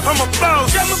boss, I'm a boss, I'm a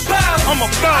boss, I'm a boss, I'm a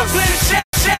boss. I play the shit.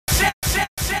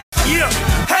 Yeah,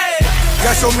 hey.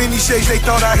 Got so many shades they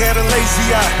thought I had a lazy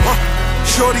eye.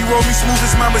 Shorty roll me smooth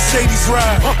as my Mercedes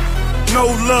ride. No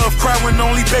love, cry when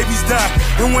only babies die.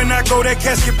 And when I go, that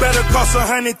casket better cost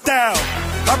 100,000.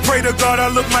 I pray to God I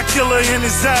look my killer in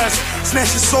his eyes.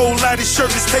 Snatch his soul out his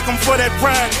shirt, let's take him for that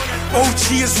ride.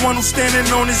 OG is one who's standing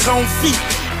on his own feet.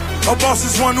 A boss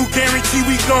is one who guarantee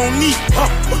we gon' meet.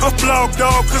 A blog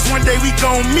dog, cause one day we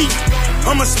gon' meet.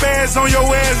 I'ma spaz on your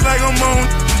ass like I'm on.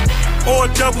 Or a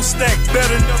double stack,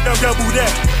 better double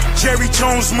that. Jerry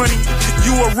Jones money,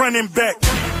 you a running back.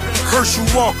 Herschel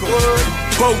Walker,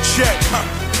 Bo Jack,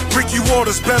 Ricky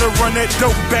Waters better run that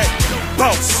dope back.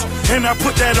 Boss, and I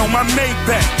put that on my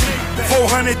Maybach.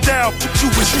 400,000, you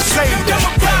wish you saved that.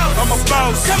 I'm a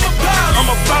boss, I'm a boss, I'm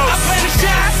a boss. I play the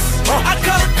shots, I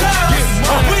call the calls.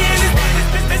 We in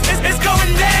this, it's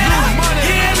going down.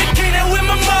 Yeah, in the kingdom with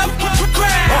my motherfucking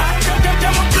crown.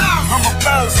 I'm a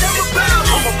boss, I'm a boss,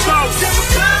 I'm a boss, I'm a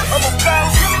boss, I'm a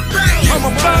boss, I'm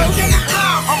a boss,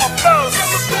 I'm a boss, I'm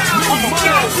a boss, I'm a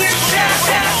boss.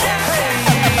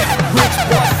 Rich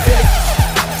boy Philly,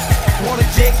 wanna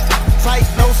dick, tight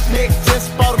no snick,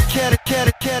 just bought a cat.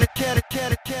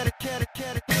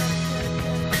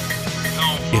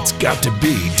 It's got to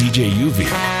be DJ UV.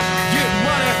 Get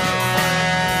money.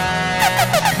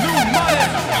 New money.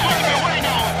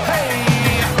 Hey,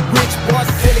 rich boy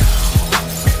Philly,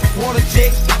 wanna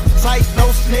dick, tight no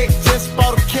snick, just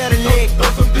bought a Cadillac. Throw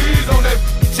some D's on that.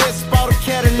 Just bought a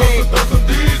Cadillac. Throw some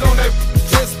D's on that.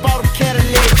 Just bought a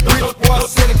Cadillac. Rich boy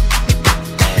Philly,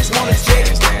 wanna dick,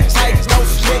 tight no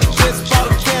snick, just bought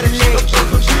a Cadillac. Throw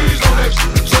some D's on that.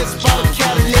 Just bought a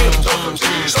Cadillac.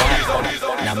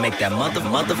 Now make that mother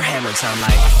hammer sound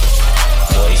like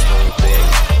go stupid,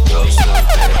 go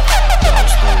stupid, go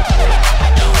stupid.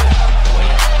 Do it,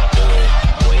 wait, do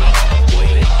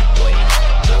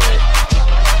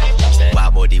it.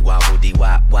 Wobble dee wobble dee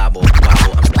wobble.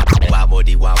 Wobble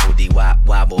dee wobble dee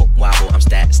wobble.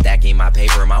 I'm stacking my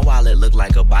paper. My wallet look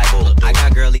like a Bible. I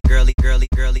got girly.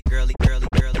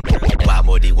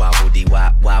 Wobble dee wobble dee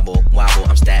wobble.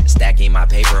 I'm stacking my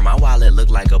paper. My wallet look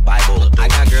like a Bible. I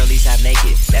got girlies half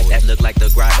naked. That look like the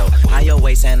grotto. High your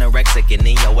waist anorexic and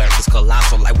then your ass is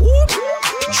colossal. Like whoop.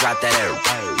 Drop that air.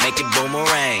 Make it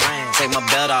boomerang. Take my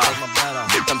belt off.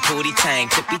 Get them pootie tang.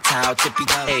 Tippy towel.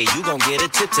 Hey, you gon' get a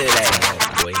tip today.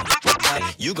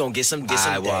 You gon' get some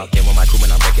I walk in with my crew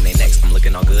and I'm breaking their necks. I'm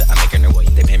looking all good, I'm making her wait.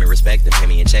 They pay me respect, they pay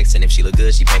me in checks. And if she look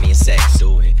good, she pay me in sex.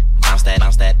 Do it, bounce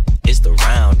that. It's the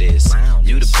roundest.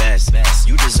 You the best.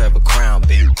 You deserve a crown,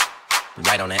 bitch.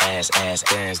 Right on the ass, dance.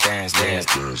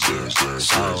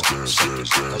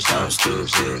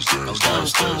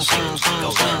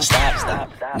 Stop.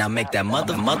 Now make that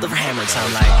mother hammer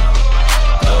sound like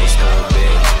go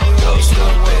stupid, so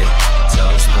stupid.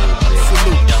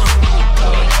 Salute,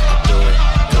 do it.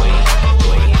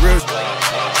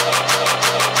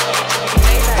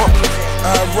 I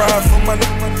ride for my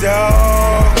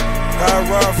dog. I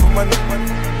ride for my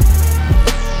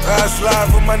I slide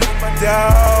for my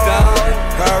dog.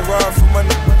 I ride for my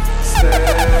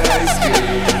Stay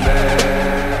scheming,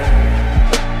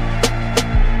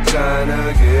 tryna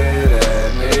get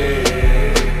at me.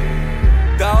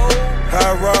 I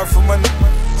ride for my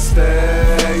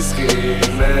Stay scheming,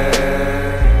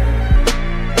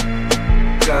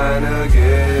 tryna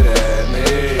get at me.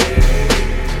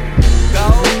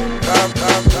 I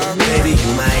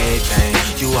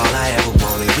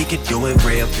could do it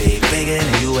real big, bigger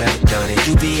than you ever done it.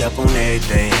 You be up on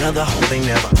everything, other whole thing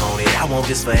never own it. I want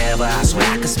this forever, I swear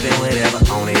I could spend whatever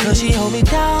on it. Cause she hold me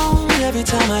down every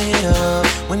time I hit her up.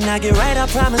 When I get right, I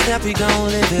promise that we gon'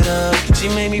 live it up. She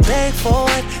made me beg for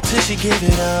it till she give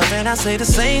it up. And I say the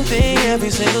same thing every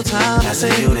single time. I say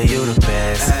you the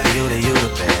best, you the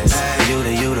best, you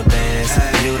the best, you the best,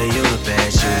 you the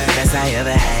best I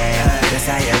ever had, best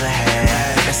I ever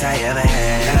had, best I ever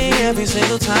had. Every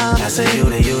single time I say you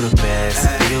the best,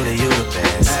 you the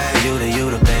best, you the best, you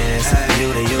the best,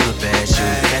 you the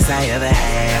best I ever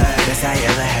had, best I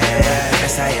ever had,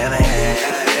 best I ever had,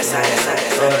 best I ever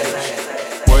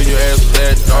had. Where your ass was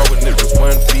at, dog, when niggas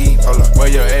wasn't feed. Where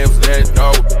your ass was at,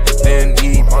 dog, didn't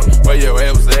eat. Where your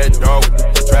ass was at, dog,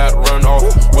 tried to run off.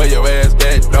 Where your ass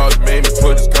at, dog, made me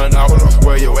put his gun out.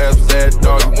 Where your ass was at,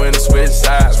 dog, you went and switched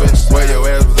sides. Where your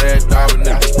ass was at, dog, when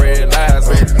niggas spread lies.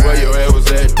 Where your ass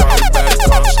was at, dog, you better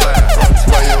come slide.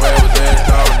 Where your ass was at,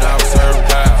 dog, when I was serving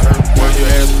pie. Where your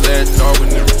ass was at, dog, when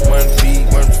niggas wasn't feed.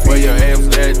 Where your ass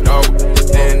was at, dog,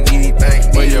 didn't eat.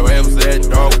 Where your ass was at,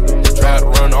 dog, tried to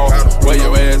run off. Where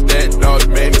your ass at, dog,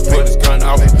 made me put his gun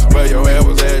out. Where your ass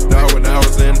was at, dog, when I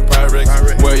was in the Pyrex.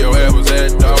 Where your ass was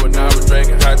at, dog, when I was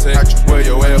drinking high tech. Where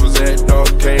your ass was at, dog,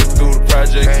 came through the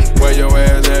project. Where your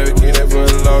ass at, get that for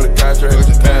the loaded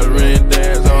contract. Pattern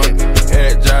dance on,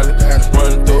 head jolly,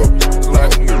 running through,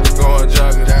 like I'm going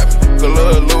jogging. The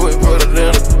little Louis put it in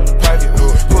a pocket.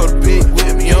 Put a beat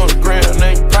with me on the ground,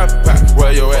 ain't poppin'.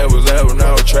 Where your ass was at when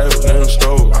I was traveling in the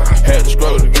store. Had to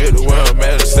scroll to get to where I'm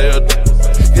at to sell.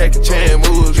 Jackie Chan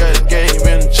moves, got the game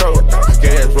in the choke.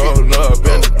 Gas rolling up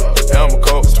in the Elmer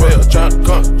Coat 12, trying to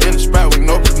come in the spot with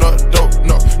no dope,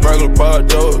 no. Regular bar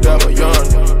dough, got my young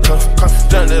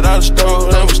done it out the store,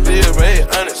 and we still made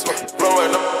honest.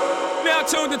 Blowing up. Now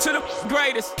tuned into the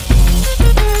greatest.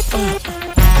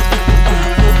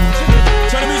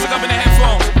 Turn the music up in the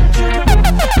headphones.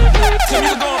 Tell me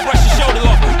to go and brush your shoulder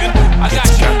off. I got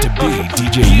it's got to be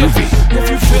DJ UV. If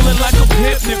you feeling like a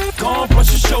pimp, nigga, go and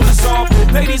brush your shoulders off.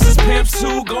 Ladies is pimps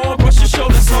too, go and brush your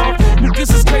shoulders off.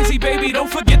 Niggas is crazy, baby, don't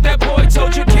forget that boy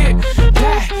told you kid.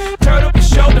 Yeah, turn up your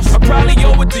shoulders. I probably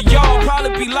owe it to y'all,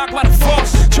 probably be locked by the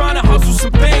force. Trying to hustle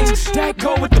some things, that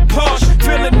go with the Porsche.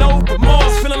 Feeling no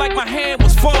remorse, feeling like my hand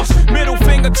was forced. Middle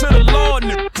finger to the Lord,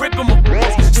 nigga, gripping my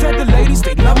balls. Said the ladies,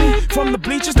 they love me. From the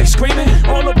bleachers, they screaming.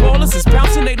 All the ballers is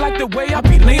bouncing, they like the way I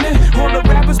be leaning. All the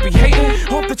rappers be hating,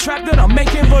 off the track that I'm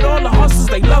making. But all the hustlers,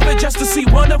 they love it just to see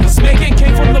one of us making.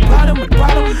 Came from the bottom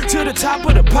to the top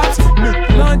of the pops.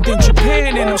 London,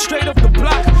 Japan, and I'm straight off the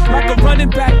block. Like a running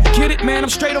back, get it, man, I'm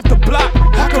straight off the block.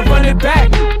 I can run it back,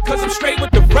 cause I'm straight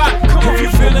with the rock. If you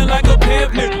feeling like a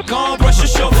pimp, nigga, go on, brush your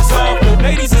shoulders off.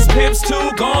 Ladies is pimps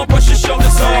too, go on, brush your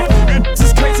shoulders off. This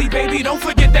is crazy, baby, don't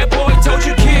forget that boy told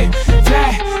you kid.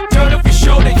 That, turn up your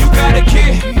shoulder, you got a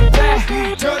kid.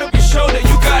 That, turn up your shoulder,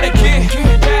 you got a kid.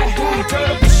 That, turn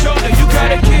up your shoulder, you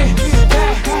got a kid.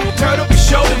 That, turn up your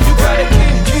shoulder, you got a kid.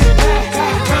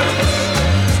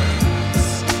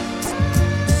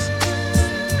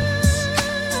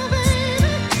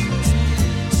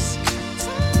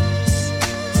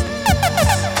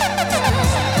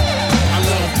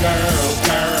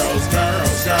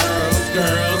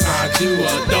 Girls, I do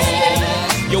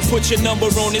adore. Yo, put your number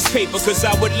on this paper, cause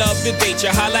I would love to date you.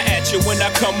 Holla at you when I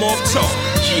come off talk.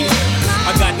 Yeah,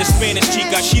 I got the Spanish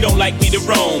chica, she don't like me to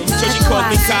roam, so she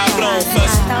calls me Cablon.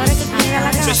 Plus,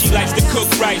 says she likes to cook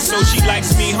right, so she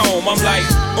likes me home. I'm like,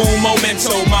 un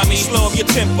momento, mommy, slow up your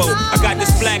tempo. I got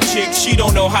this black chick, she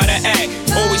don't know how to act.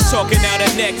 Always talking out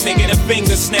her neck, making a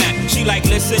finger snap. She like,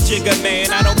 listen, jigger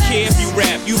man, I don't care if you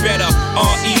rap. You better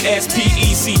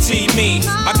R-E-S-P-E-C-T me.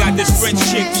 I got this French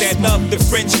chick that love the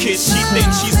French kiss. She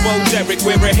thinks she's Bo Derek,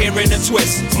 wear her hair in a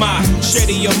twist. My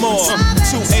Shetty Amore,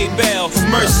 2A Bell,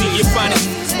 Mercy, you find it,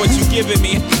 what you giving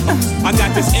me. I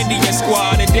got this Indian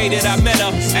squad, the day that I met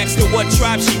her. Asked her what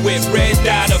tribe she with, red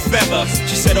dye or feather.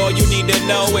 She said all you need to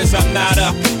know is I'm not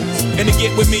a. And to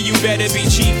get with me, you better be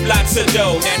cheap, lots of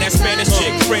dough. Now that Spanish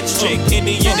chick, French chick,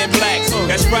 Indian and black.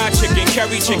 That's fried chicken,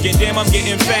 curry chicken, damn I'm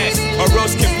getting fat.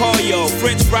 Arroz con pollo,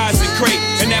 French fries and crepe.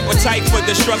 An appetite for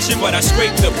destruction, but I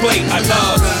scrape the plate. I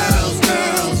love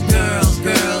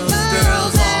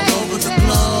girls all over the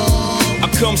globe. I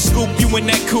come scoop you in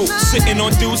that coupe, sitting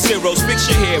on dude zeros. Fix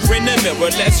your hair in the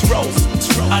mirror, let's roll.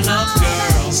 I love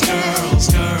girls,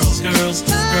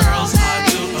 I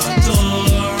do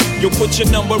adore. You put your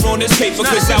number on this paper,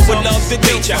 cause I would love to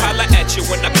date you. Holla at you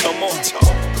when I come on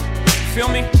talk. Feel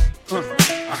me?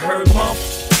 I heard mom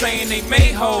saying they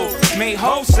made hoes. Made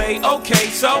hoes say, okay,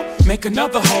 so make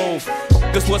another hoe.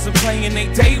 niggas wasn't playing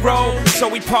they day role, so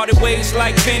we parted ways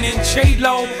like Ben and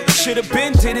J-Lo. Should've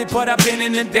been did it, but I've been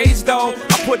in the days though.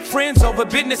 I put friends over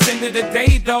business into the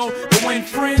day though. But when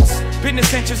friends,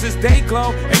 business interests is day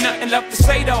glow, ain't nothing left to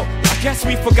say though. I guess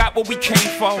we forgot what we came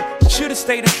for. Should've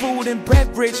stayed in food and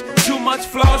beverage. Too much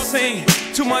flossing,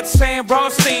 too much Sam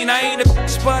Rothstein. I ain't a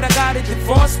bitch, but I gotta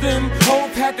divorce them.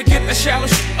 Hope had to get the shallow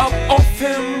shit up off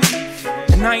him.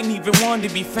 And I ain't even one to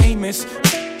be famous.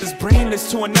 It's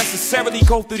brainless to unnecessarily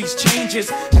go through these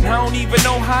changes. And I don't even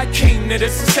know how I came to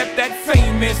this, except that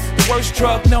fame is the worst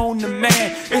drug known to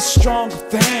man. It's stronger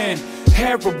than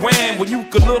heroin. When you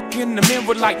could look in the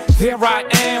mirror like, there I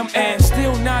am, and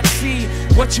still not see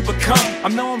what you become. I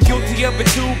know I'm guilty of it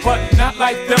too, but not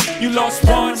like them. You lost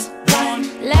one.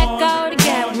 Let go to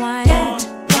get one.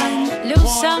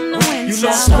 Lose some to win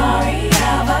some. Story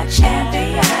of a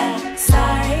champion.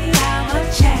 Sorry, I'm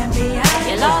a champion.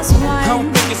 You lost one. I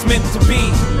don't think it's meant to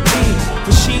be,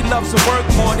 but she loves her work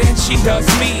more than she does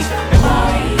me.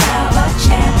 Story of a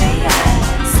champion.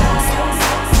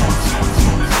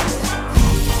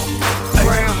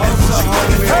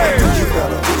 Hey,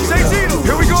 Jay-Z,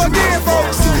 here we go again,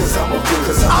 folks. ITI,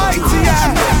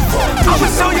 I'ma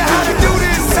show you how to do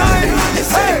this, son.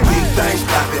 Hey, big things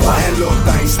poppin', and little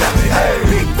things stoppin'. Hey,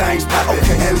 big things poppin',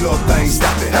 and little things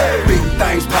stoppin'. Hey, big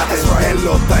things poppin', and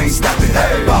little things stoppin'.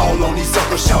 Hey, ball on these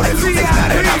suckers, shout it, look, it's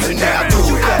not an option now. Do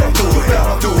it,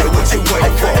 do it what you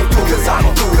wait for. Cause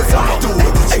I'ma do it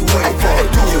what you wait for.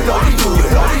 Do it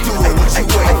what you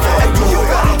wait for.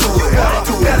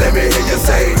 Now let me hear you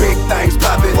say, big things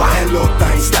poppin', and little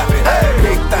things stoppin'. Hey,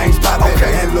 big things poppin',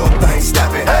 and little things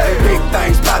stoppin'. Hey, big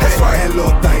things poppin', and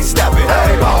little things stoppin'.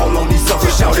 Hey, ball on these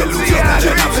suckers, shout it, look, it's not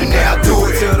an option now. Do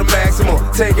it to the maximum.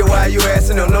 Take it while you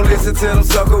asking them. Don't listen to them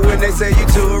sucker when they say you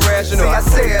too irrational. I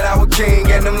said I was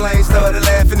king and them lanes started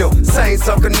laughing them. Same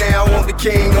sucker now, I want the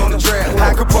king on the track.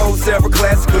 I compose several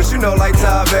classicals, you know, like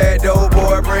Top Bad, dope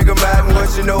boy, bring them out and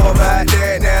what you know about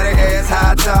that. Now they ask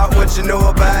high top, what you know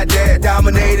about that.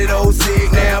 Dominated old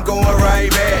sick, now I'm going right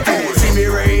back. See me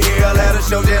right here, let us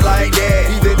show just like that.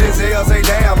 Even this hell say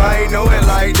damn, I ain't know it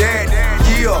like that.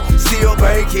 Yeah, still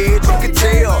bankhead, you can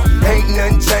tell. Ain't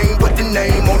nothing changed but the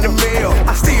name on the mail.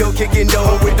 I still kicking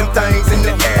dough with them things in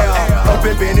the air. Up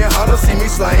in Benny Hunter, see me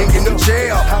slang in them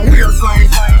jail. We're slang,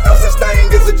 no such thing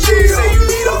as a chill. Say you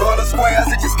need 100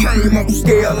 squares, it just came on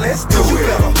scale. Let's do it,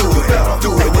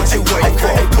 do it what you wait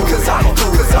for. Cause I'ma do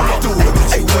it what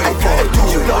you wait for.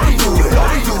 You know you do it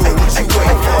what you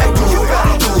wait for.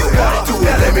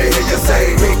 Now let me hear you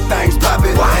say, big things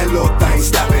poppin', and little things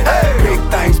stoppin'. Big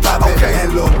things poppin',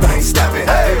 and little things stoppin'.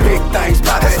 Big things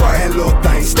poppin', and little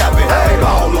things stoppin'.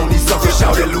 Ball on these suckers,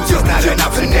 shout it loose, it's not an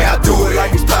option now. Do it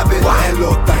like it's poppin', and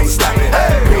little things stoppin'.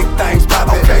 Big things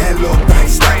poppin', and little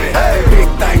things stoppin'. Big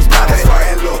things poppin',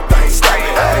 and little things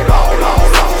stoppin'. Ball on.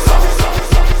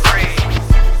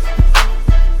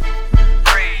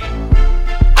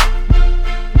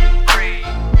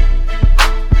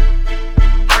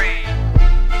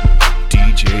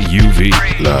 UV.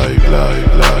 Live.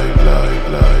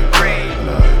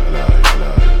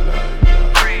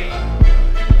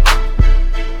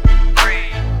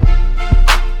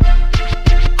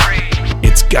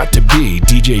 It's got to be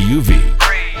DJ UV.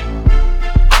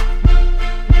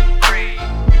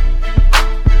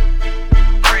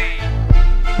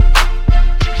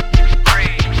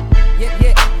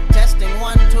 Testing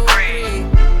 1, 2, 3.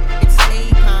 It's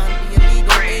Akon, the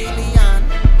illegal alien.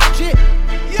 Shit.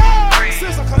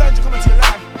 Sister Kalanja coming to your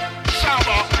live.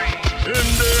 Shaba. In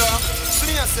there.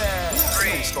 See yourself.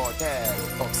 Start that.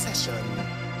 Obsession.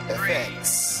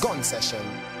 FX. Gun session.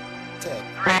 Tech.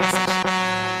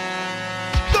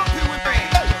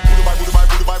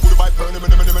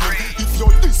 If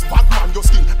you're this bad man, your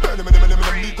skin burn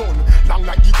me gun. Long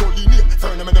like the goalie name.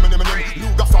 Burn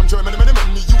Luga from Germany,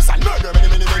 me use and murder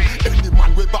any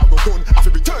man with borrow gun. I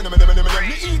feel return me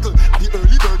eagle. At the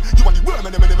early bird, you are the worm.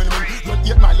 Run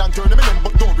 8 mile and turn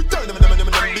but don't return because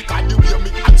you hear me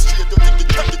and straight to the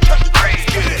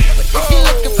If you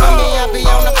looking for me, I'll be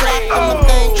on the block. I'm a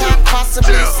thing cop,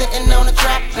 possibly sitting on a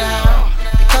drop down.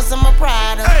 Because I'm a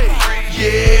rider. Oh,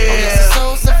 yes, a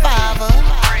soul survivor.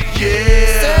 So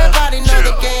everybody know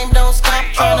the game don't stop.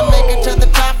 Trying to make it to the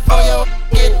top for your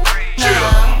get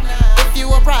now. If you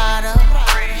a rider.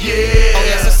 Oh,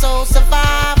 yes, a soul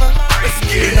survivor.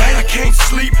 Tonight I can't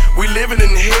sleep, we living in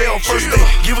hell. First they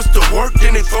give us the work,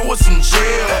 then they throw us in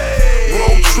jail.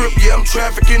 Road trip, yeah, I'm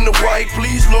trafficking the white.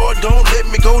 Please, Lord, don't let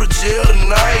me go to jail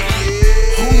tonight.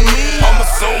 Who me? I'm a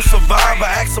soul survivor.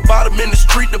 Ask about him in the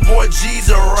street, the boy G's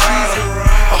a rider.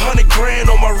 100 grand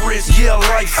on my wrist, yeah,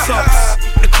 life sucks.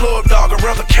 The club, dog, I'd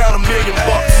rather count $1 million.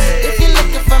 If you're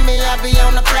looking for me, I'll be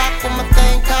on the block with my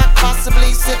thing cocked,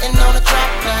 possibly sitting on a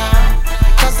track now.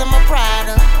 Cause I'm a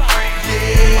rider.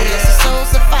 Yeah. Oh, yes, a soul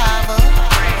survivor.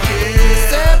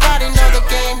 Yeah. So everybody know the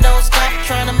game don't stop.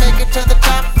 Trying to make it to the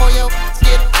top for your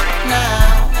get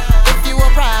now. If you a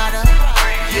rider.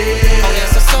 Yeah. Oh,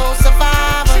 yes, a soul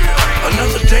survivor. Yeah.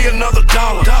 Another day, another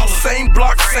dollar. Same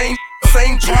block, same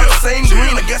block, same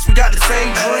green. I guess we got the same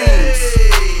dreams.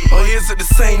 Or is it the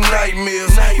same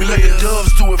nightmares? We let the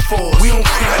doves do it for us. We don't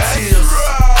cry tears.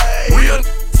 Real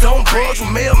don't budge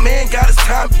when mailman got his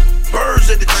time. Birds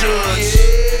at the judge.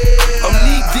 I'm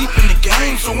knee deep in the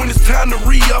game, so when it's time to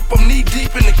re-up, I'm knee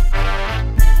deep in the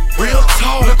real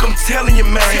talk. Look, I'm telling you,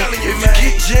 man. If you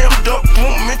get jammed up,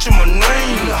 won't mention my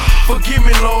name. Forgive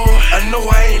me, Lord. I know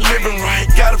I ain't living right.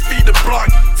 Gotta feed the block,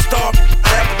 starve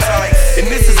appetite. And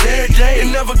this is every day,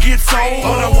 it never gets old.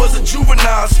 When I was a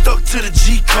juvenile, stuck to the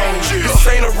G code. This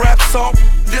ain't a rap song,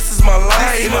 this is my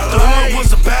life. If the hood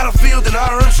was a battlefield, then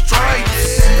I earned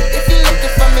stripes. If you're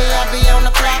looking for me, I'll be on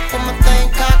the block with my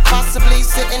thing cocked, possibly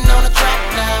sitting on a track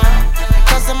now.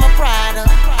 Cause I'm a rider.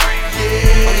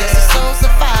 Yeah. Oh, yes, a soul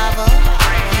survivor.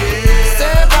 Yeah. So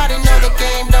everybody know the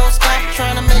game don't stop.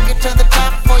 Trying to make it to the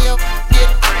top for your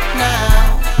get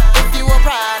now. If you a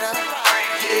rider.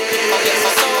 Yeah. Oh, yes,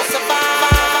 a soul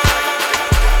survivor.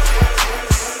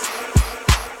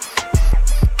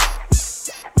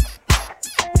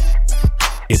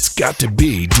 It's got to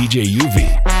be DJ UV.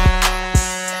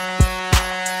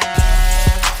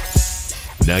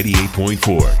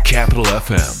 98.4 Capital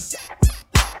FM.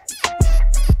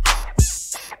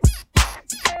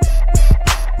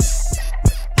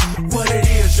 What it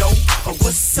is, yo,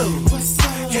 what's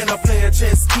up? Can I play a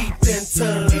chess, keep in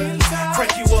touch?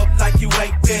 Crank you up like you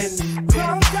ain't been.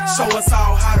 Show us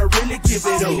all how to really give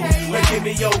it up. Well, give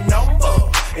me your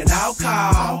number, and I'll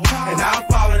call, and I'll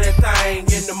follow that thing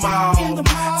in the mall.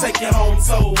 Take you home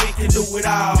so we can do it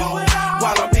all,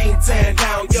 while I'm being tearing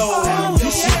down, yo.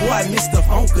 This your boy, Mr.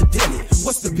 Funkadelic.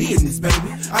 What's the business,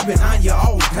 baby? I've been on you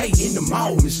all day in the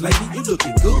mall, Miss Lady. You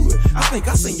looking good. I think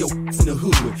I seen your in the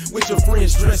hood with your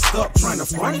friends dressed up, trying to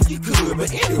front if you could.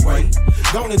 But anyway,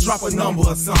 go and drop a number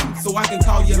or something, so I can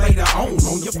call you later on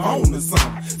your phone or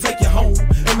something. Take you home,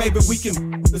 and maybe we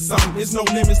can or something. There's no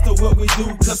limits to what we do,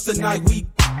 cause tonight we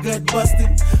gut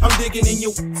busting. I'm digging in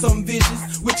your some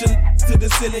vicious, with your to the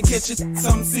ceiling, catching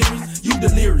something serious. You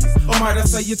delirious, or might I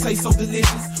say you taste so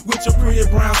delicious, with your pretty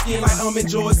brown skin like almond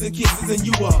joys and kisses. And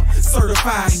you are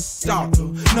certified doctor,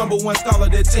 #1 scholar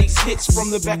that takes hits from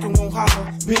the back and won't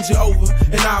holler. Bend you over,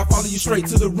 and I'll follow you straight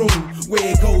to the room where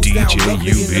it goes DJ down.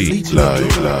 UV.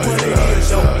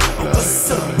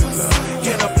 What's up?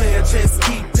 Can I play a chess,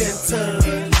 keep in touch?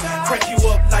 Crank you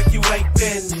up like you ain't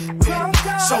been.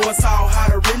 Show us all how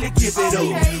to really give it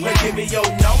up. Well, give me your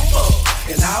number,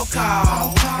 and I'll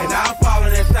call, and I'll follow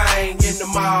that thing in the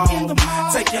mall.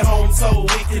 Take you home so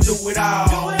we can do it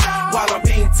all, while I'm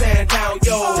being teared down,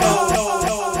 yo.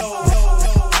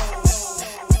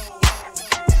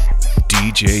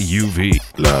 DJ UV.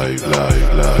 Live.